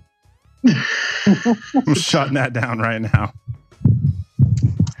 No. I'm shutting that down right now.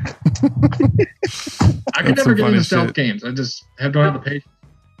 I could That's never some get funny into stealth shit. games. I just don't have the patience.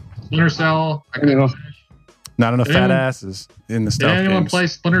 Splinter Cell. I couldn't finish. Not enough Did fat anyone- asses in the Did stealth anyone games. play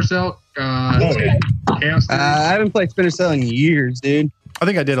Splinter Cell? Chaos Theory? I haven't played Splinter Cell in years, dude. I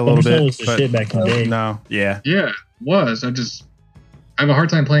think I did a little Splinter Cell bit. was the But shit back in the day. no, yeah. Yeah, it was. I have a hard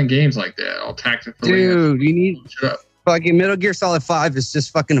time playing games like that. All tactically. Dude, you need Shut up. fucking Metal Gear Solid 5 is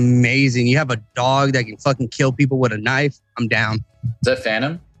just fucking amazing. You have a dog that can fucking kill people with a knife. I'm down. Is that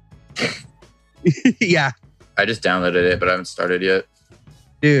Phantom? Yeah, I just downloaded it, but I haven't started yet.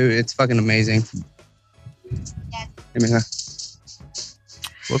 dude, it's fucking amazing. Give me that.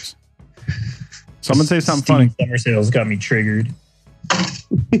 Whoops. Someone say something funny. Summer Sales got me triggered.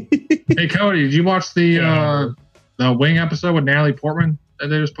 Hey, Cody, did you watch the Wing episode with Natalie Portman that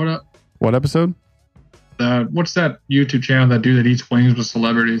they just put up? What episode? What's that YouTube channel that dude that eats wings with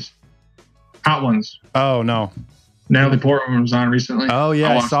celebrities? Hot Ones. Oh, no. Natalie Portman was on recently. Oh,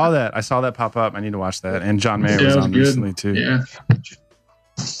 yeah. I watched saw that. I saw that pop up. I need to watch that. And John Mayer Yeah, was it was on good. recently, too. Yeah.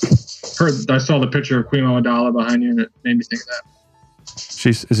 I saw the picture of Queen Amidala behind you, and it made me think of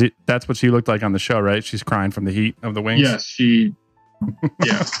that. That's what she looked like on the show, right? She's crying from the heat of the wings. Yes, she.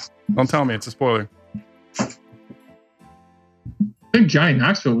 Yeah. Don't tell me. It's a spoiler. I think Johnny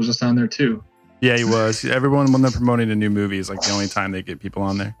Knoxville was just on there too. Yeah, he was. Everyone, when they're promoting a new movie, is like the only time they get people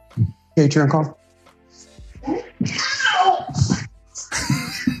on there. Hey, turn call.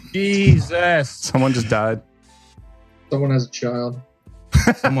 Jesus. Someone just died. Someone has a child.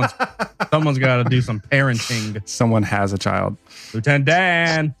 Someone's got to do some parenting. Someone has a child. Lieutenant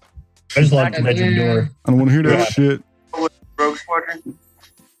Dan. I just locked the bedroom door. I don't want to hear that shit. Rogue Squadron.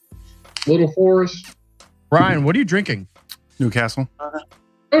 Little Forest. Brian, what are you drinking? Newcastle.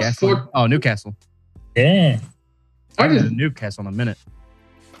 Gasoline? Oh, Newcastle. Yeah. I haven't been to Newcastle in a minute.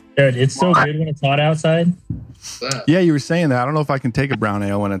 Dude, it's so good when it's hot outside. Yeah, you were saying that. I don't know if I can take a brown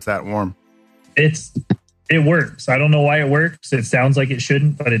ale when it's that warm. It works. I don't know why it works. It sounds like it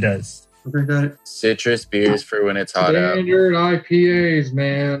shouldn't, but it does. Citrus beers for when it's hot out. Standard IPAs,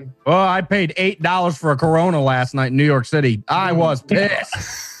 man. Well, I paid $8 for a Corona last night in New York City. I was pissed.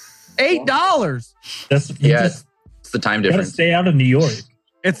 $8. That's It's the time gotta difference. stay out of New York.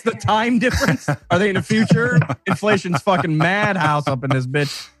 It's the time difference. Are they in the future? Inflation's fucking madhouse up in this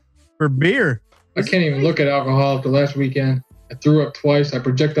bitch for beer. I can't even look at alcohol after last weekend. I threw up twice. I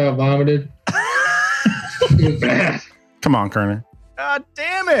projectile vomited. It was bad. Come on, Kerner. God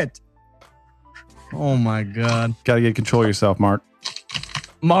damn it. Oh my God. Got to get control of yourself, Mark.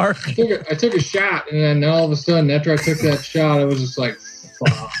 Mark. I took a shot, and then all of a sudden, after I took that shot, I was just like,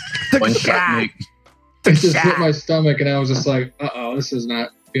 fuck. One shot. It just hit my stomach, and I was just like, uh-oh, this is not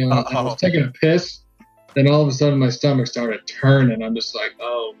feeling it. I was taking a piss, then all of a sudden, my stomach started turning. I'm just like,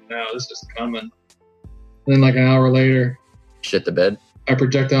 oh, no, this is coming. And then like an hour later, shit the bed. I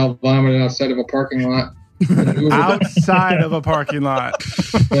projectile vomited outside of a parking lot. Outside of a parking lot.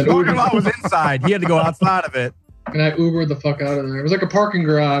 The parking lot was inside. He had to go outside of it. And I Ubered the fuck out of there. It was like a parking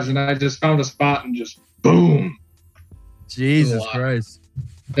garage, and I just found a spot and just boom. Jesus Christ.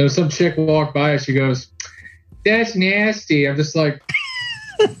 There was some chick walked by, and she goes, "That's nasty." I'm just like,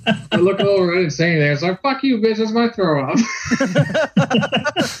 I look over, I didn't say anything. I was like, "Fuck you, bitch, that's my throw up."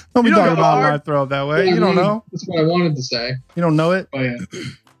 Don't be talking about my throw up that way. Yeah, You don't know. That's what I wanted to say. You don't know it? But yeah.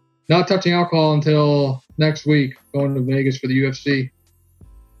 Not touching alcohol until next week, going to Vegas for the UFC.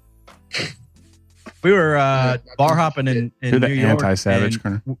 We were bar hopping in You're the New York. anti-savage, and,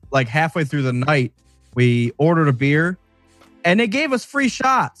 Kerner. like halfway through the night, we ordered a beer, and they gave us free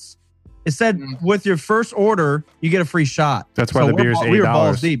shots. It said with your first order, you get a free shot. That's why the beer's $8. We were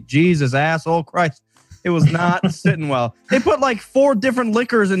balls deep. Jesus, asshole, Christ. It was not sitting well. They put like 4 different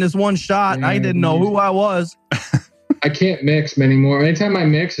liquors in this one shot, and I didn't know who I was. I can't mix anymore. Anytime I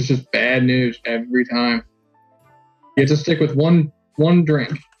mix, it's just bad news every time. You have to stick with one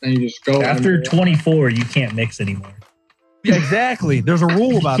drink, and you just go. After 24, you can't mix anymore. Yeah, exactly. There's a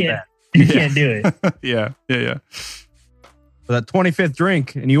rule about that. You can't do it. Yeah. For that 25th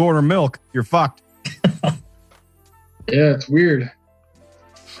drink, and you order milk, you're fucked. Yeah, it's weird.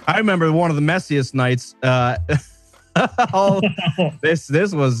 I remember one of the messiest nights. This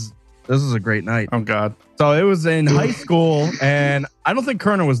was a great night. Oh God! So it was in high school, and I don't think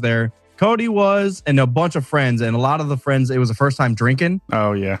Kerner was there. Cody was, and a bunch of friends, and a lot of the friends, it was the first time drinking.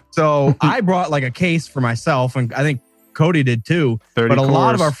 Oh yeah. So I brought like a case for myself, and I think Cody did too. 30 but a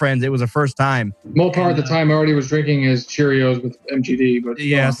lot of course. our friends, it was the first time. More part of the time, I already was drinking his Cheerios with MGD. But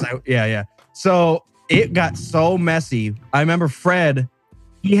Yes, yeah. So it got so messy. I remember Fred.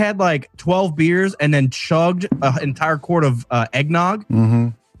 He had like 12 beers and then chugged an entire quart of eggnog. Mm-hmm.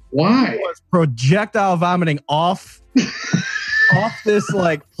 Why? He was projectile vomiting off this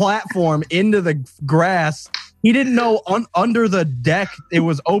like platform into the grass. He didn't know under the deck it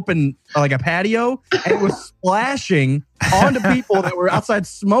was open like a patio, and it was splashing onto people that were outside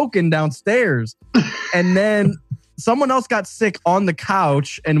smoking downstairs. And then someone else got sick on the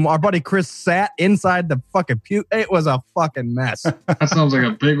couch, and our buddy Chris sat inside the fucking pew. It was a fucking mess. That sounds like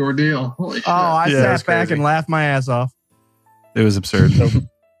a big ordeal. Holy shit. Oh, I Yeah, sat that's back crazy. and laughed my ass off. It was absurd.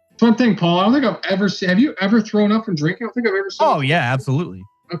 One thing, Paul, I don't think I've ever seen. Have you ever thrown up from drinking? I don't think I've ever seen. Oh, yeah, absolutely.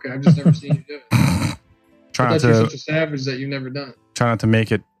 Okay, I've just never seen you do it. Try I not thought you're to such a savage that you've never done it. try not to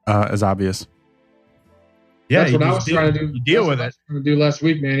make it as obvious. Yeah, That's you what I just was trying to do. You deal with That's what I it. was trying to do last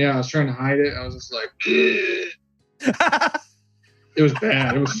week, man. Yeah, I was trying to hide it. I was just like, it was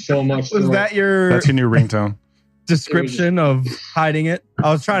bad. It was so much. Was that your That's your new ringtone. description of hiding it?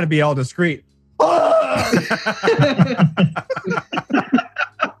 I was trying to be all discreet.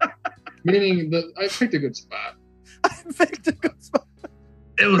 Meaning that I picked a good spot.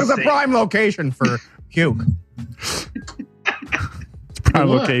 It was a prime location for puke. It's prime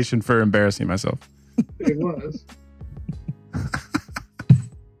What? location for embarrassing myself. It was.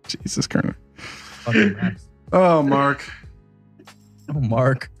 Jesus, Kerner. Fucking mess. Oh, Mark. Oh,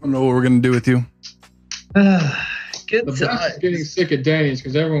 Mark. I don't know what we're gonna do with you. The best is getting sick at Denny's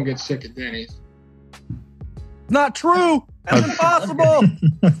because everyone gets sick at Denny's. Not true. That's impossible.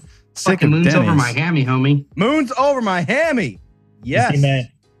 Sick Fucking of moon's over Denny's. my hammy, homie. Moon's over my hammy. Yes. You seen that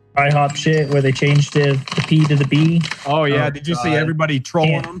IHOP shit where they changed the P to the B? Oh yeah. Oh, Did you see God. everybody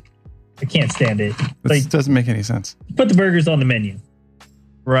trolling Can't- them? I can't stand it. This Like, doesn't make any sense. put the burgers on the menu.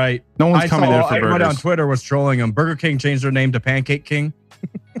 Right. No one's I coming saw there for everybody on burgers. Twitter was trolling them. Burger King changed their name to Pancake King.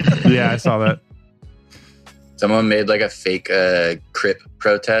 Yeah, I saw that. Someone made like a fake Crip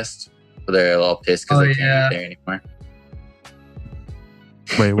protest where they're all pissed because they can't be there anymore.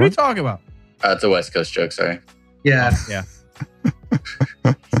 Wait, What are you talking about? It's a West Coast joke, sorry. Yeah. Yeah.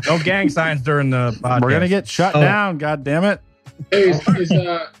 No gang signs during the podcast. We're gonna get shut down. God damn it! Hey,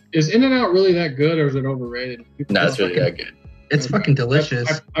 is In-N-Out really that good, or is it overrated? No, it's really that good. It's fucking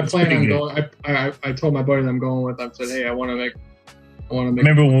delicious. I plan on going. I told my buddy that I'm going with. I said, hey, I want to make.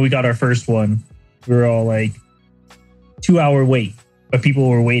 Remember when we got our first one? We were all like 2-hour wait, but people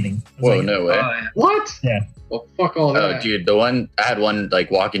were waiting. Whoa, like, no way. What? Yeah. Well, fuck all that. Oh, dude, I had one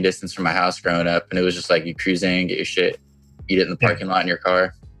like walking distance from my house growing up, and it was just like you cruise in, get your shit, eat it in the parking lot in your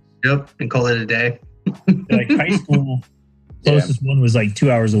car. Yep, and call it a day. Like high school, closest one was like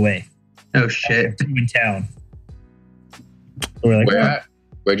 2 hours away. Oh shit! Two in town. So we're like, Where at?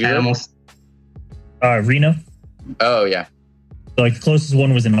 Where'd you Animals. Reno. Oh yeah. So like the closest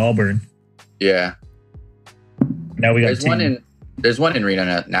one was in Auburn. Yeah. Now we got There's one in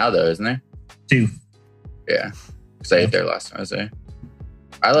Reno now though, isn't there? 2. Yeah. Because I ate there last time I was there.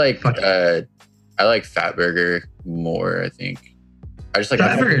 I like Fat Burger more, I think. I just like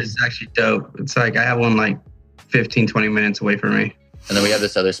Fat Burger is actually dope. It's like I have one like 15-20 minutes away from me. And then we have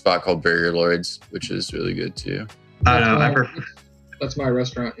this other spot called Burger Lords, which is really good too. I don't know. That's my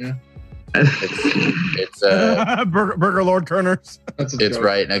restaurant, yeah. It's Burger Lord Kerners. It's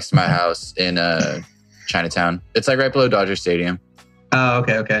right next to my house in Chinatown. It's like right below Dodger Stadium. Oh,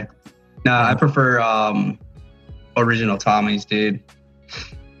 okay. No, I prefer original Tommy's, dude.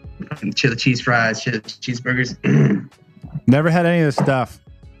 Chili cheese fries, chili cheeseburgers. Never had any of this stuff.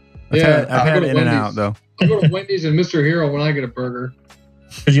 I've had In-N-Out though. I go to Wendy's and Mr. Hero when I get a burger.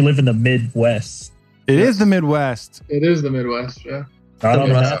 Because you live in the Midwest. It is the Midwest. It is the Midwest, yeah. Not on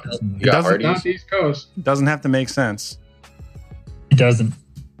the Not the East Coast. Doesn't have to make sense. It doesn't.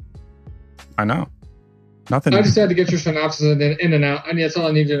 I know. Nothing. I just had to get your synopsis and then In-N-Out. I mean, that's all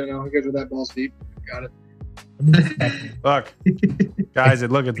I need you to know. You guys are that balls deep. Got it. Look, guys,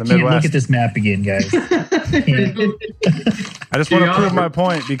 look at the Can't Midwest. look at this map again, guys. I just want to prove my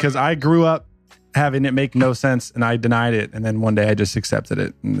point because I grew up having it make no sense and I denied it, and then one day I just accepted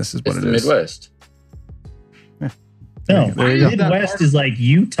it, and this is what It's it the is. Midwest. No, There you go. Midwest is like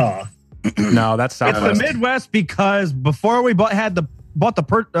Utah. No, that's It's Southwest. the Midwest because before we bought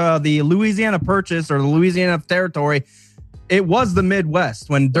the Louisiana Purchase or the Louisiana Territory, it was the Midwest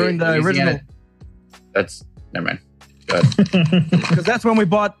during the original. That's never mind. Go ahead. Because that's when we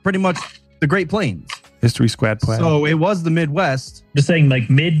bought pretty much the Great Plains. History Squad plan. So it was the Midwest. Just saying, like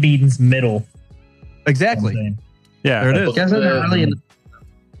mid means middle. Exactly. Yeah, there it is. The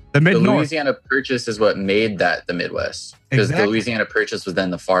The Mid-North. Louisiana Purchase is what made that the Midwest. Because Exactly. the Louisiana Purchase was then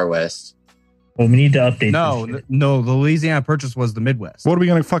the Far West. Well, we need to update. No, the Louisiana Purchase was the Midwest. What are we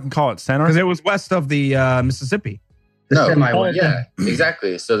going to fucking call it? Center? Because it was west of the Mississippi. Yeah,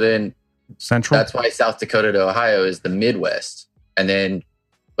 exactly. So then Central. that's why South Dakota to Ohio is the Midwest. And then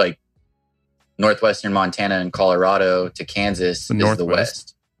like northwestern Montana and Colorado to Kansas is the Northwest.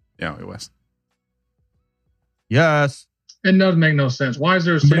 West. Yeah, West. Yes. It does make no sense. Why is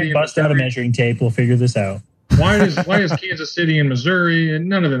there a city in Bust out a Missouri? measuring tape. We'll figure this out. Why is Kansas City in Missouri? And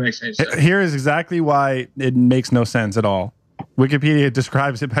none of it makes any sense. Here is exactly why it makes no sense at all. Wikipedia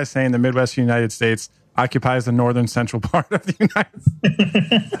describes it by saying the Midwest United States occupies the northern central part of the United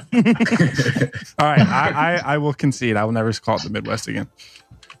States. All right, I will concede. I will never call it the Midwest again.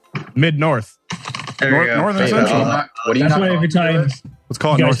 Mid-North. Northern Central. What do you That's not why call every it? time Let's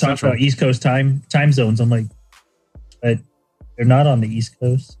call it you North guys talk Central. about East Coast time zones, I'm like, but they're not on the East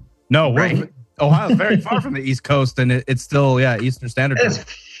Coast. No, Right. Ohio's very far from the East Coast, and it's still Eastern Standard Time. It's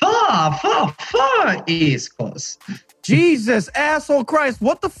far East Coast. Jesus, asshole Christ,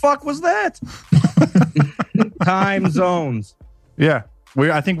 what the fuck was that? Time zones. Yeah,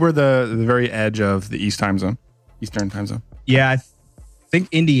 I think we're the very edge of the Eastern time zone. Yeah, I think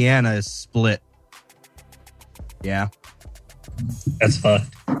Indiana is split. Yeah. That's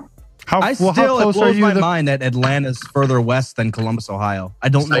fucked. It blows my mind that Atlanta's further west than Columbus, Ohio. I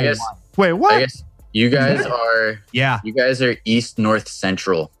don't know I guess, why. Wait, what? I guess you guys are. Yeah. You guys are East, North,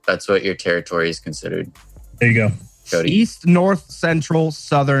 Central. That's what your territory is considered. There you go. Cody. East, North, Central,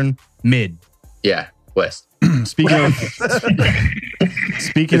 Southern, Mid. Yeah, West. Speaking of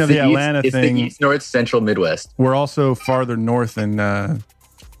the Atlanta It's thing, the East, North, Central, Midwest. we're also farther north than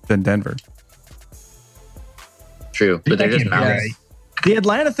Denver. True, but they're just mountains. The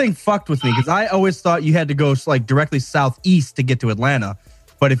Atlanta thing fucked with me because I always thought you had to go like directly southeast to get to Atlanta.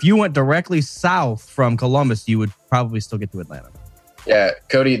 But if you went directly south from Columbus, you would probably still get to Atlanta. Yeah,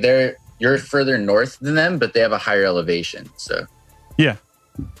 Cody, you're further north than them, but they have a higher elevation. So Yeah,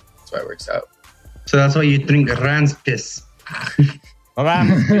 that's why it works out. So that's why you drink Ran's piss.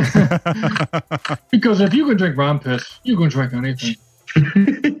 Because if you can drink rum piss, you can drink anything.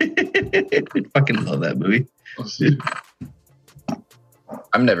 Fucking love that movie.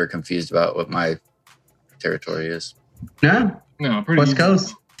 I'm never confused about what my territory is. No, pretty West easy.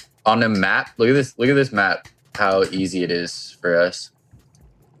 Coast. On a map, look at this map. How easy it is for us.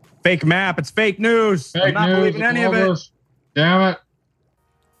 Fake map. It's fake news. I'm not believing any of it. Damn it.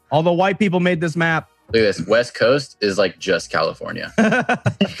 All the white people made this map. Look at this. West Coast is like just California.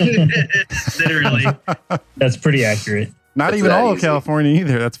 Literally. That's pretty accurate. Not It's even that all of easy. California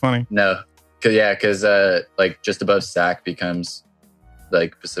either. That's funny. No, because like just above Sac becomes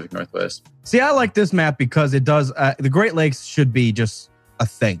like Pacific Northwest. See, I like this map because it does. The Great Lakes should be just a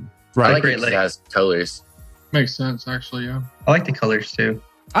thing. I like it 'cause it has colors. Makes sense, actually, yeah. I like the colors too.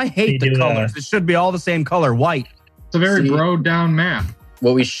 I hate the colors. It should be all the same color, white. It's a very broad down map.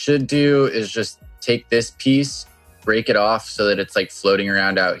 What we should do is just take this piece, break it off so that it's like floating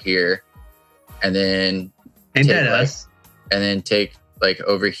around out here, and then Ain't take, that like, us? and then take like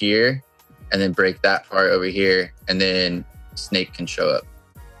over here, and then break that part over here, and then Snake can show up.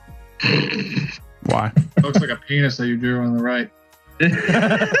 Why? Looks like a penis that you drew on the right. There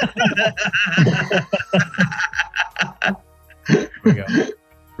we go.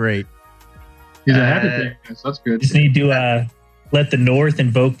 Great. He's a happy penis. That's good. Just need to let the North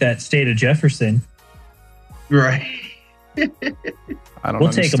invoke that state of Jefferson. Right. I don't We'll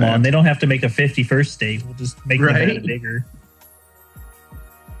take them understand. on. They don't have to make a 51st state. We'll just make them a bit bigger.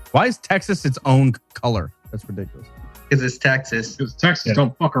 Why is Texas its own color? That's ridiculous. Because it's Texas. Because Texas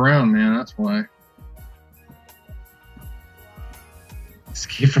don't fuck around, man. That's why.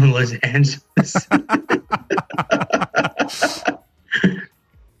 Escape from Los Angeles.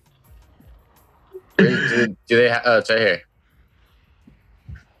 Do they have? Oh, it's right here.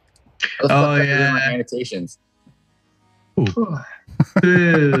 Oh, yeah. My annotations.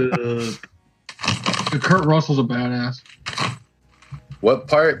 Kurt Russell's a badass. What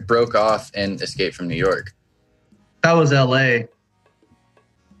part broke off in Escape from New York? That was L.A.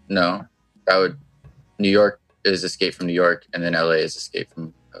 No, that would. New York is Escape from New York, and then LA is Escape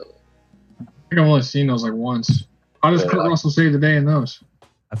from LA. I think I've only seen those like once. How does Kurt Russell save the day in those?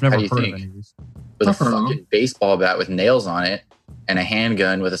 I've never How do you heard of think? any of these. With a I've heard of fucking baseball bat with nails on it and a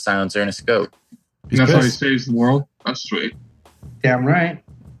handgun with a silencer and a scope. And that's how he saves the world. That's sweet. Damn right.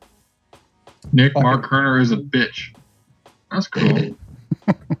 Nick Mark Kerner is a bitch. That's cool.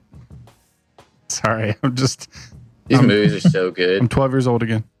 Sorry, I'm just. These movies are so good. I'm 12 years old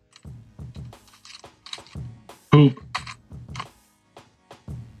again. Poop.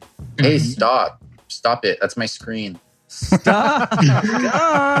 Hey, stop. Stop it. That's my screen. Stop,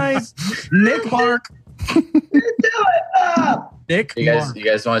 guys. Nick Mark. Nick You guys, Mark. you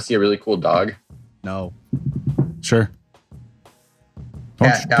guys want to see a really cool dog? No. Sure.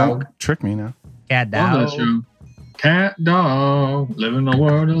 Don't trick me now. Cat Love dog. that show. Cat dog. Live in the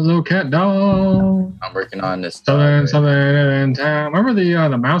world of a little cat dog. I'm working on this dog. right? Something in town. Remember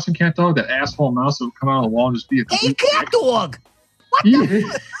the mouse and cat dog? That asshole mouse that would come out of the wall and just be a Hey, cat dog. Yeah.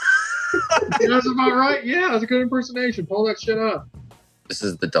 That's about right. Yeah, that's a good impersonation. Pull that shit up. This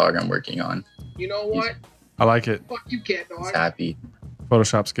is the dog I'm working on. You know what? I like it. Fuck you, cat He's dog. happy.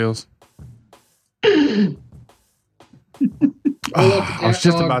 Photoshop skills. I I was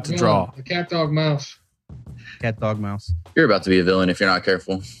just about to draw. The cat dog mouse. Cat dog mouse. You're about to be a villain if you're not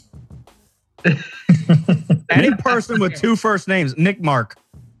careful. Any person with two first names. Nick Mark.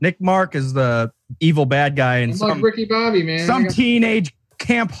 Nick Mark is the evil bad guy in I'm like some, Ricky Bobby, man. some teenage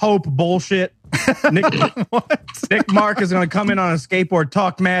Camp Hope bullshit. Nick Mark is going to come in on a skateboard,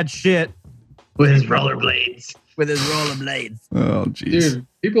 talk mad shit. With his rollerblades. With his rollerblades. Oh, jeez. Dude,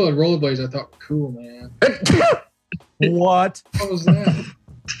 people in rollerblades I thought were cool, man. What? What was that?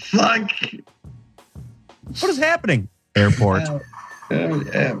 Fuck. What is happening? Airport. No.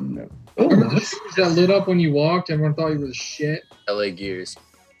 Remember the shoes that lit up when you walked? Everyone thought you were the shit. LA Gears.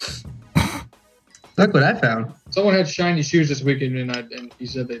 Look what I found. Someone had shiny shoes this weekend, and he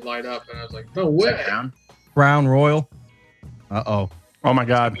said they'd light up, and I was like, no way. Crown Royal. Uh-oh. Oh, my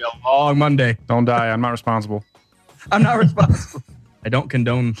God. It's gonna be a long Monday. Don't die. I'm not responsible. I'm not responsible. I don't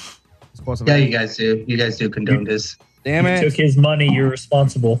condone this. Yeah, you guys do. You guys do condone this. Damn You it. took his money. You're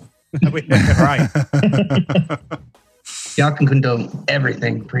responsible. Right. Y'all can condone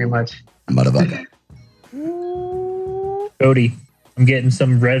everything, pretty much. Motherfucker. Cody, I'm getting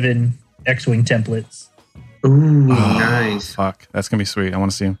some Revan X-Wing templates. Ooh, nice. Fuck. That's going to be sweet. I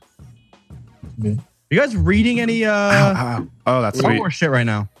want to see him. You guys reading any Ow. Oh, that's Star sweet. Wars shit right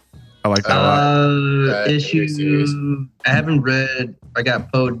now? I like that a lot. Issue. I haven't read. I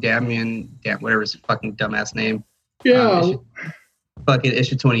got Poe Dameron. Whatever his fucking dumbass name. Yeah. Fucking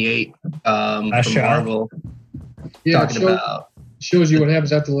issue 28. From Marvel. Yeah. Talking about. Shows you what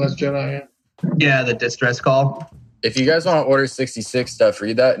happens after the Last Jedi. Yeah, the distress call. If you guys want to order 66 stuff,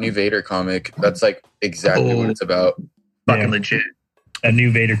 read that new Vader comic. That's like exactly what it's about. Fucking legit. That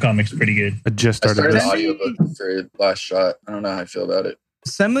new Vader comic's pretty good. I just started an audiobook for Last Shot. I don't know how I feel about it.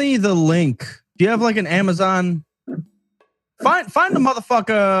 Send me the link. Do you have like an Amazon? Find the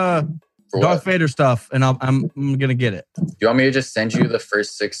motherfucker Darth Vader stuff, and I'm gonna get it. Do you want me to just send you the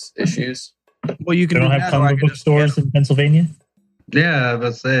first 6 issues? Well, you can. They don't have comic book stores in Pennsylvania. Yeah,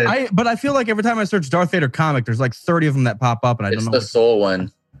 that's it. But I feel like every time I search Darth Vader comic, there's like 30 of them that pop up, and I don't know. It's the Soul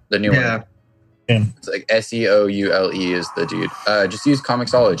one, the new one. Yeah. It's like SEOULE is the dude. Just use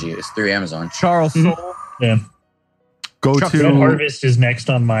Comixology. It's through Amazon. Charles Soule. Yeah. Go Red Harvest is next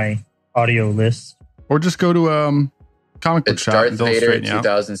on my audio list. Or just go to comic book It's shop. Darth and they'll Vader straighten you out.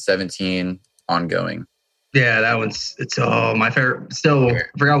 2017 ongoing. Yeah, that one's. It's my favorite. Still, I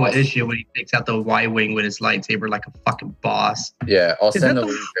forgot what issue when he takes out the Y-wing with his lightsaber like a fucking boss. Yeah, I'll Is send that the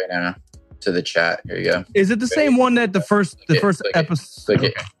link right now to the chat. Here you go. Is it the same one that the first episode? Click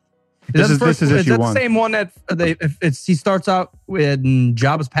it. This is issue that one. the same one that he starts out in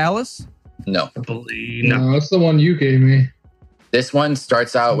Jabba's palace? No. I believe No, that's the one you gave me. This one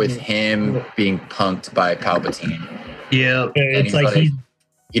starts out with him being punked by Palpatine. Yeah. And It's like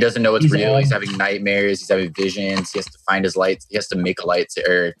he doesn't know what's he's real. on- He's having nightmares. He's having visions. He has to find his lights. He has to make a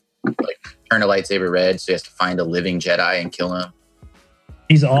lightsaber, like turn a lightsaber red. So he has to find a living Jedi and kill him.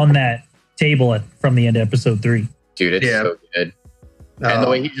 he's on that table from the end of episode 3. Dude, it's so good. And the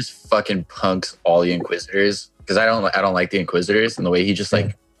way he just fucking punks all the Inquisitors, because I don't like the Inquisitors, and the way he just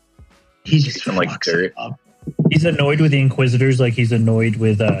like he just them like dirt. He's annoyed with the Inquisitors like he's annoyed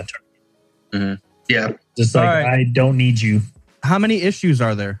with Yeah. just like, All right. I don't need you. How many issues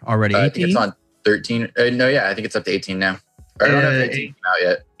are there already? I think 18? it's on 13. No, yeah, I think it's up to 18 now. Or I don't know if 18 came out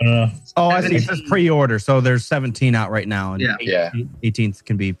yet. Oh, I see. It says pre-order, so there's 17 out right now, and Yeah. 18th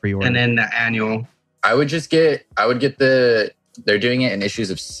can be pre-ordered. And then the annual. I would get the. They're doing it in issues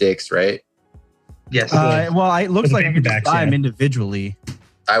of 6, right? Yes. Well, it looks For the like you can paperbacks, buy them yeah. individually.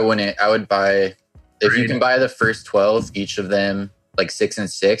 I wouldn't. I would buy if you can buy the first 12, each of them like 6 and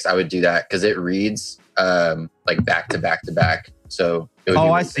 6. I would do that because it reads like back to back to back. So it would be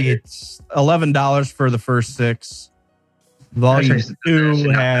Oh, way I see. better. It's $11 for the first 6. Volume Actually, 2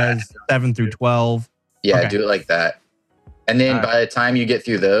 not has 7 through 12. Yeah, Okay. do it like that. And then All right. by the time you get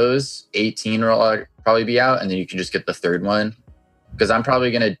through those, 18 will probably be out, and then you can just get the third one. Because I'm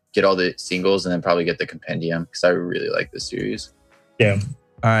probably gonna get all the singles and then probably get the compendium because I really like this series. Yeah.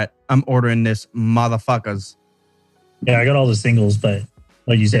 All right, I'm ordering this, motherfuckers. Yeah, I got all the singles, but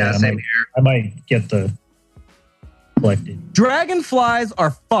like you said, Yeah, I, same might, here. I might get the collected. Dragonflies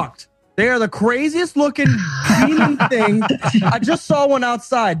are fucked. They are the craziest looking demon thing. I just saw one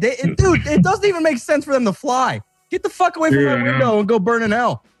outside. Dude, it doesn't even make sense for them to fly. Get the fuck away from Yeah, my I know. window and go burn in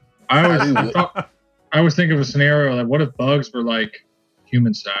hell. I always think of a scenario like, what if bugs were like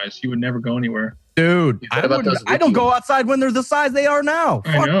human size? You would never go anywhere. Dude, What about those I don't go outside when they're the size they are now.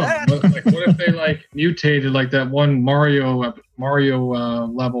 I Fuck know. that. But, like, what if they like mutated like that one Mario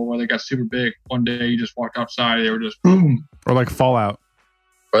level where they got super big? One day you just walked outside, they were just boom. Or like Fallout.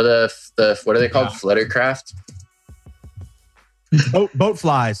 Or the what are they called? Fluttercraft. Boat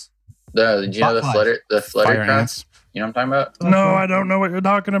flies. The Fire Fluttercraft. ants. You know what I'm talking about? No, I don't know what you're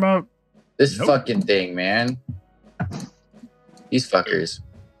talking about. This fucking thing, man. These fuckers.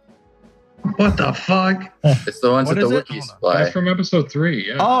 What the fuck? It's the ones What that the is it? Wookiees That's fly. from episode 3.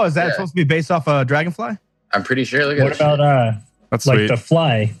 Yeah. Oh, is that Yeah. supposed to be based off a dragonfly? I'm pretty sure. Look at What this about shit. That's like sweet. The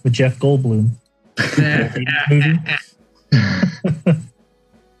Fly with Jeff Goldblum? Movie?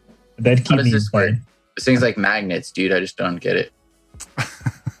 That'd How keep does me this work? inspired. This thing's like magnets, dude. I just don't get it. Look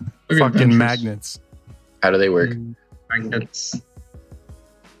at Fucking Adventures. magnets. How do they work? Magnets.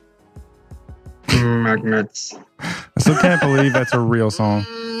 Magnets. I still can't believe that's a real song.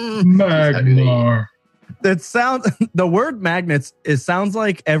 Magmar. That sound the word magnets sounds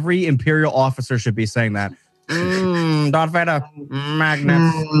like every Imperial officer should be saying that. Darth Vader,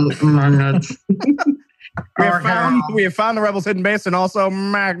 magnets. Magnets. We have found the rebels' hidden base and also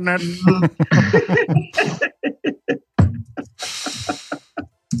magnets.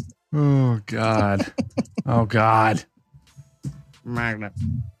 Oh God. Oh God. Magnet.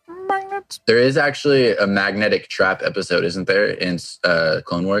 There is actually a magnetic trap episode, isn't there, in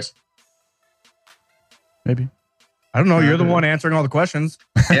Clone Wars? Maybe. I don't know. You're the one answering all the questions.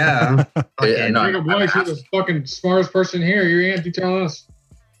 Yeah. Yeah, no, Jacob Weiss, you're the fucking smartest person here. Your aunt, you tell us.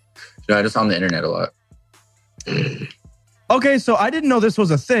 No, just on the internet a lot. Okay, so I didn't know this was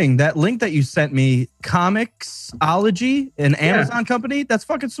a thing. That link that you sent me, Comixology, an Amazon company, that's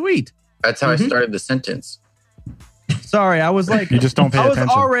fucking sweet. That's how I started the sentence. Sorry, I was like, You just don't pay I was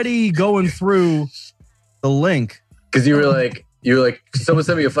attention. already going through the link. Because you were like, someone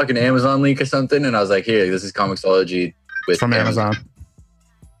sent me a fucking Amazon link or something, and I was like, here, this is Comixology with From Amazon.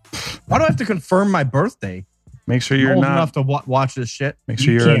 Why do I have to confirm my birthday? Make sure I'm you're old not. enough to watch this shit. Make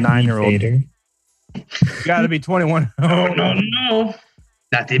sure you're a 9-year-old. You got to be 21. Oh, no.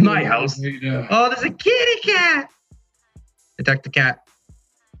 Not in my house. Oh, there's a kitty cat. Attack the cat.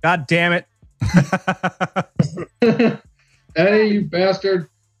 God damn it. Eddie, you bastard.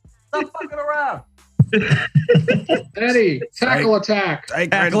 Stop fucking around. Eddie, tackle attack.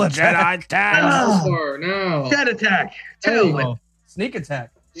 Tackle attack. Now. Now. Cat attack. Eddie, Oh, sneak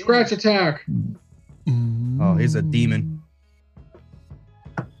attack. scratch attack. Oh, he's a demon.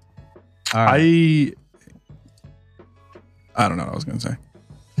 All right. I don't know what I was going to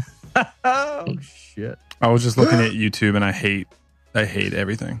say. Oh, shit. I was just looking at YouTube and I hate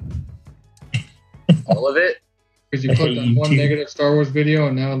everything. All of it? Because you clicked on one negative Star Wars video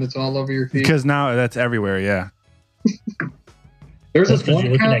and now it's all over your feed. Because now that's everywhere, yeah. There's That's this because one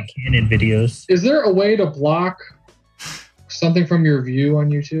you're looking account. at Canon videos. Is there a way to block something from your view on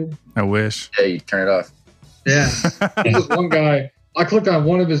YouTube? I wish. Yeah, you turn it off. Yeah. There's this one guy. I clicked on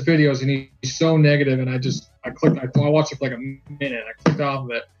one of his videos and he's so negative, and I watched it for like a minute. I clicked off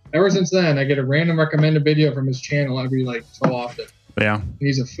of it. Ever since then, I get a random recommended video from his channel every like so often. Yeah. And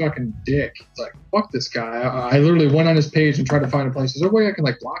he's a fucking dick. It's like, fuck this guy. I literally went on his page and tried to find a place. Is there a way I can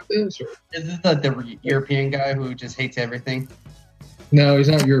like block this? Or Is this the European guy who just hates everything? no, he's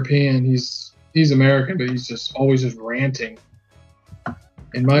not European. He's American, but he's just always just ranting.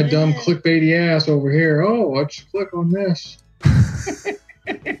 And my dumb clickbaity ass over here. Oh, why'd you click on this?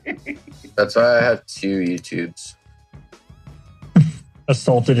 That's why I have 2 YouTubes.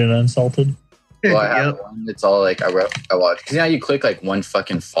 Assaulted and unsalted. Well, I have one that's all like I watch. Because you click like one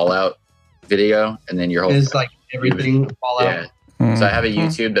fucking Fallout video, and then your whole It's like everything Fallout. Yeah. So I have a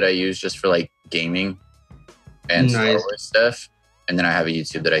YouTube that I use just for like gaming and Star Nice. Wars stuff, and then I have a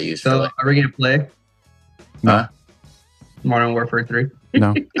YouTube that I use for So, like. are we gonna play No. Modern Warfare 3?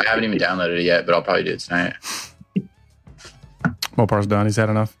 No. I haven't even downloaded it yet, but I'll probably do it tonight. Mopar's done. He's had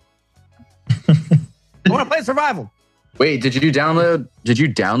enough. I want to play survival. Wait, did you download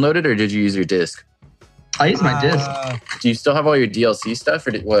it or did you use your disc? I use my disc. Do you still have all your DLC stuff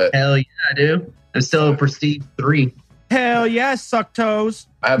or what? Hell yeah, I do. I'm still Prestige 3. Hell yeah, suck toes.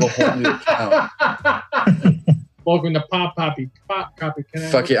 I have a whole new account. Welcome to Pop Copy. Can I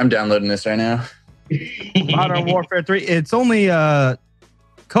Fuck it, I'm downloading this right now. Modern Warfare 3. It's only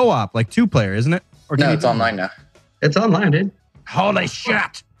co-op, like 2-player, isn't it? Or can No, you it's do- online now. It's online, dude. Holy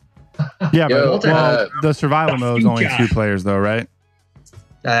shit. Yeah, Yo, but the survival mode is only 2 players, though, right?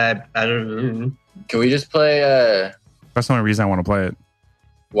 I don't know. Can we just play That's the only reason I want to play it.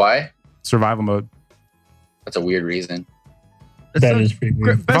 why? Survival mode. That's a weird reason. That is pretty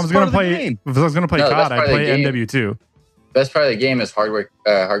weird. If I was gonna play No, COD, that's I'd part of play the game. MW2. Best part of the game is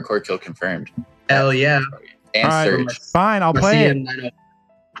hardcore kill confirmed. Hell yeah. And All right, search. fine, I'll play it.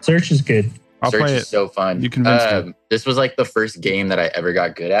 Search is good. I'll Search play is it. so fun. You convinced me. This was like the first game that I ever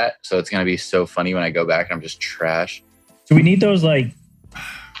got good at, so it's gonna be so funny when I go back and I'm just trash. So we need those like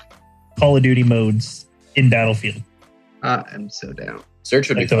Call of Duty modes in Battlefield. I'm so down. Search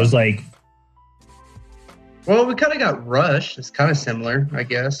would Like be those fun. like Well, we kind of got Rush. It's kind of similar, I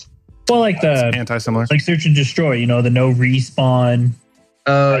guess. well like the Anti-similar. like search and destroy, you know, the no respawn.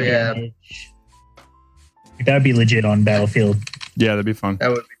 Oh, high yeah. damage. Like, that'd be legit on Battlefield. Yeah, that'd be fun. That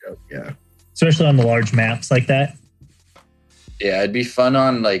would be dope, yeah. Especially on the large maps like that. Yeah, it'd be fun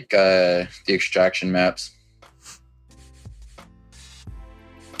on like the extraction maps.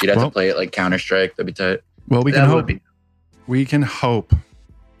 You'd have Well- to play it like Counter-Strike. That'd be tight. Well, we can That hope. would be We can hope.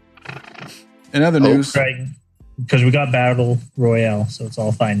 In other Hope. news, Right. Because we got Battle Royale, so it's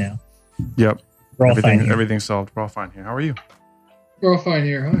all fine now. yep, We're all fine. Here. everything's solved. We're all fine here. How are you? We're all fine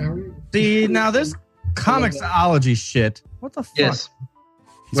here. Hi, how are you? See, now this Comixology shit. What the fuck? Yes.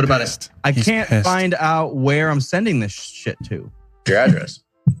 He's What about it? pissed. I He's can't pissed. find out where I'm sending this shit to. Your address.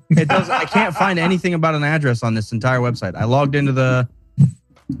 It does. I can't find anything about an address on this entire website. I logged into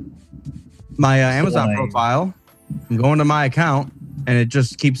my Amazon Fine. profile. I'm going to my account, and it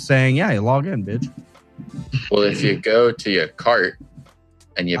just keeps saying, "Yeah, you log in, bitch." Well, if you go to your cart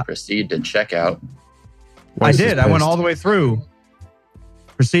and you proceed to checkout, I Wes is did. I went pissed. all the way through.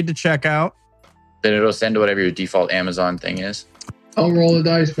 Proceed to checkout. then it'll send to whatever your default Amazon thing is. I'll roll the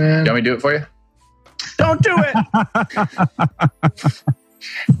dice, man. You want me to do it for you? Don't do it.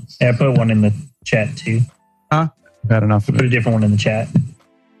 Yeah, I put one in the chat too. Bad enough. I put a different one in the chat.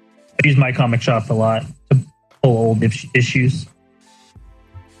 I use My Comic Shop a lot to pull old issues.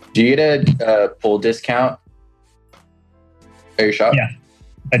 Do you get a pull discount at your shop? Yeah,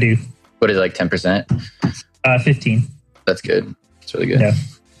 I do. What is it, like 10%? 15. That's good. It's really good. Yeah.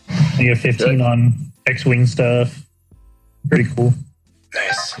 I get 15 on X-Wing stuff. Pretty cool.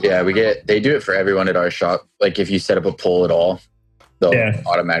 Nice. Yeah, they do it for everyone at our shop. Like if you set up a poll at all, they'll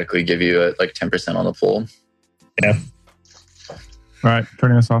automatically give you like 10% on the poll. Yeah. All right,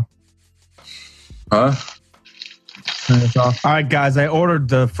 turning this off. Huh? Turning this off. All right, guys, I ordered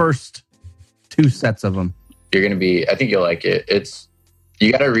the first 2 sets of them. You're going to be, I think you'll like it.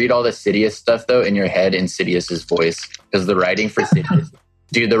 You got to read all the Sidious stuff though in your head in Sidious's voice because the writing for Sidious,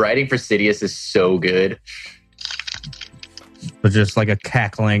 dude, the writing for Sidious is so good. But just like a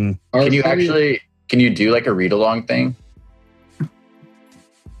cackling. Can you do like a read along thing?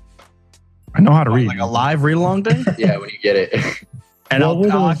 I know how to read. Like a live read along thing? Yeah, when you get it. And I'll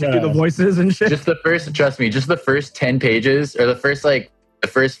have to do the voices and shit. Just the first 10 pages or the first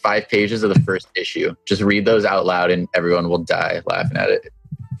 5 pages of the first issue. Just read those out loud and everyone will die laughing at it.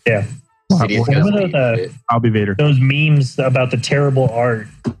 Yeah. I'll be Vader. Those memes about the terrible art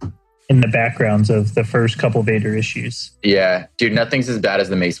in the backgrounds of the first couple Vader issues. Yeah. Dude, nothing's as bad as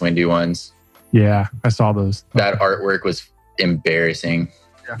the Mace Windu ones. Yeah, I saw those. That artwork was embarrassing.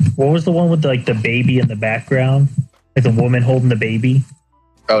 Yeah. What was the one with like the baby in the background? Like the woman holding the baby?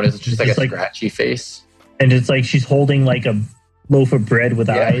 Oh, and it's just like a scratchy face. And it's like she's holding like a loaf of bread with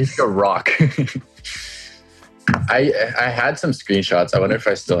eyes. Like a rock. I had some screenshots. I wonder if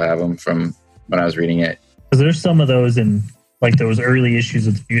I still have them from when I was reading it. Because there's some of those in like those early issues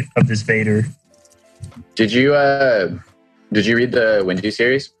of this Vader. Did you read the Windu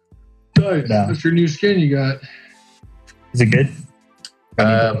series? Nice. No. That's your new skin you got. Is it good?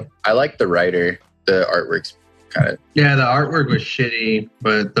 I like the writer. The artwork's kind of... Yeah, the artwork was shitty,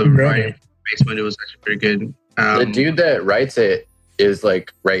 but the writing Mace Windu was actually pretty good. The dude that writes it is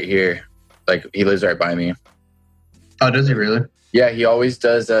like right here. Like he lives right by me. Oh, does he really? Yeah, he always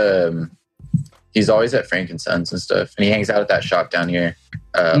does. He's always at Frank and Sons and stuff, and he hangs out at that shop down here,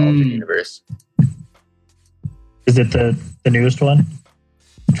 Alternate Universe. Is it the newest one?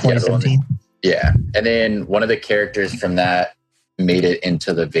 2017. Yeah, and then one of the characters from that made it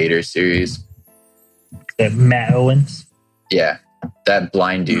into the Vader series. Matt Owens. Yeah, that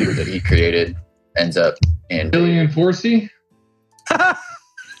blind dude that he created ends up in Billion Forsey.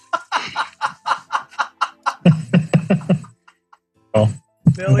 Oh,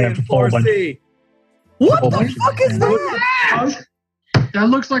 Billion Forsey. What the fuck is that? That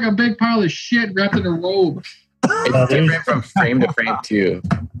looks like a big pile of shit wrapped in a robe. It's different from frame to frame too.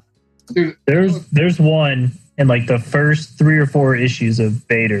 Dude, there's one in like the first 3 or 4 issues of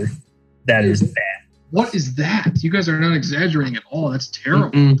Vader that is bad. What is that? You guys are not exaggerating at all. That's terrible.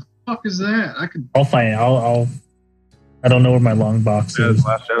 What the fuck is that? I'll find it. I don't know where my long box is.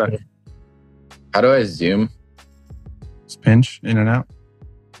 Last Jedi. How do I zoom? Just pinch in and out.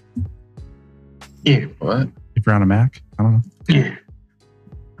 Yeah. What? If you're on a Mac, I don't know. Yeah.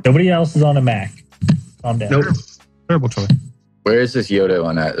 Nobody else is on a Mac. Calm down. Nope. Terrible choice. Where is this Yoda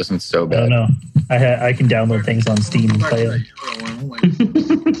one at? This one's so I bad. don't know. I can download things on Steam and play them.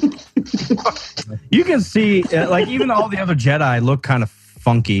 You can see, like, even all the other Jedi look kind of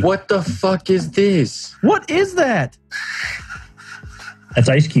funky. What the fuck is this? What is that? That's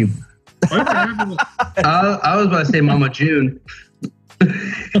Ice Cube. I was about to say Mama June.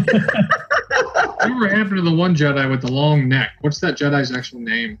 Whatever happened to the one Jedi with the long neck? What's that Jedi's actual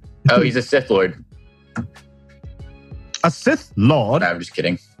name? Oh, he's a Sith Lord. A Sith Lord? Nah, I'm just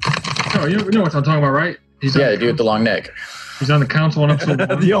kidding. Oh, you know what I'm talking about, right? He's the dude with the long neck. He's on the council on episode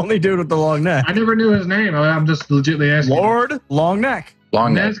 1. The only dude with the long neck. I never knew his name. I'm just legitimately asking. Lord Long Neck.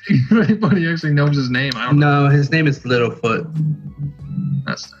 Long neck. If anybody actually knows his name, I don't know. No, his name is Littlefoot.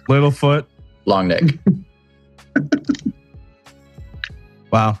 That's Littlefoot. Long neck.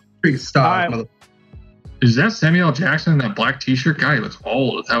 Wow. Stop. Right. Is that Samuel L. Jackson in that black t-shirt? Guy, he looks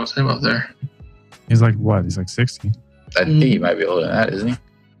old. If that was him up there. He's like what? He's like 60. I think he might be older than that, isn't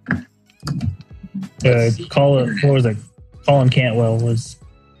he? Colin Cantwell was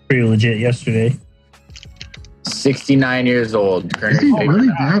pretty legit yesterday. 69 years old. Is he really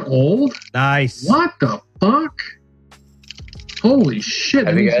that old? Nice. What the fuck? Holy shit!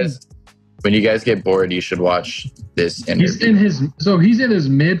 When you guys get bored, you should watch this interview. He's in his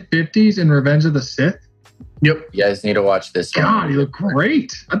mid-50s in Revenge of the Sith. Yep. You guys need to watch this. God, he looked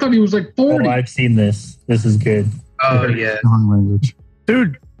great. I thought he was like 40. Oh, I've seen this. This is good. Oh yeah. Language.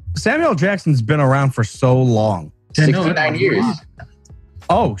 Dude, Samuel Jackson's been around for so long. 69 years.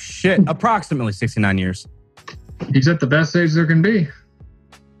 Oh, shit. Approximately 69 years. He's at the best age there can be.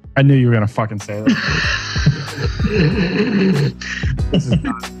 I knew you were gonna fucking say that. This is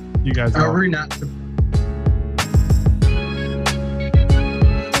not, you guys Are are we not